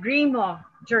even dream of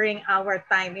during our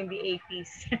time in the 80s.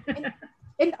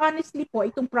 and honestly po,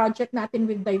 itong project natin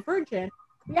with Divergent,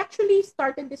 we actually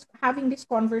started having this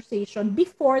conversation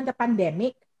before the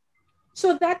pandemic.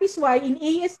 So that is why in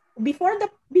before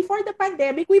the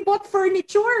pandemic, we bought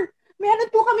furniture. Meron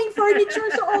po kaming furniture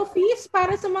sa office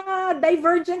para sa mga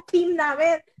Divergent team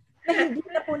namin na hindi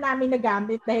na po namin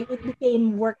nagamit dahil it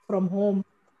became work from home.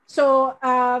 So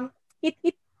it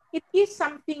is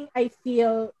something I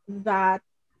feel that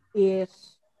is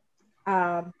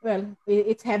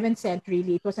it's heaven sent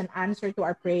really. It was an answer to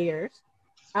our prayers.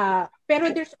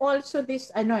 Pero there's also this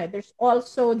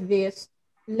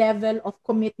level of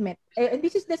commitment. And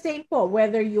this is the same po,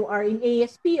 whether you are in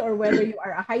ASP or whether you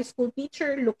are a high school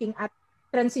teacher looking at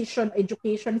transition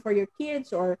education for your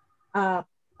kids, or a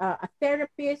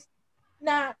therapist,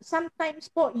 na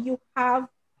sometimes po you have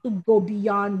to go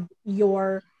beyond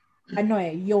your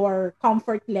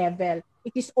comfort level.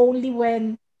 It is only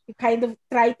when you kind of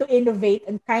try to innovate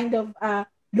and kind of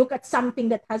look at something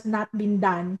that has not been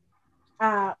done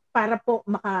para po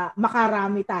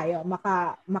makarami tayo,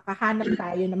 makahanap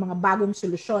tayo ng mga bagong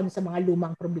solusyon sa mga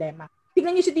lumang problema.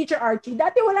 Tingnan niyo si Teacher Archie,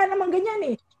 dati wala namang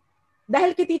ganyan eh.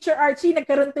 Dahil kay Teacher Archie,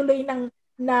 nagkaroon tuloy ng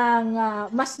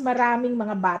mas maraming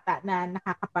mga bata na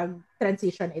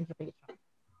nakakapag-transition education.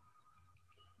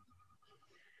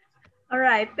 All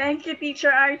right. Thank you,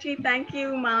 Teacher Archie. Thank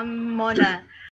you, Ma'am Mona.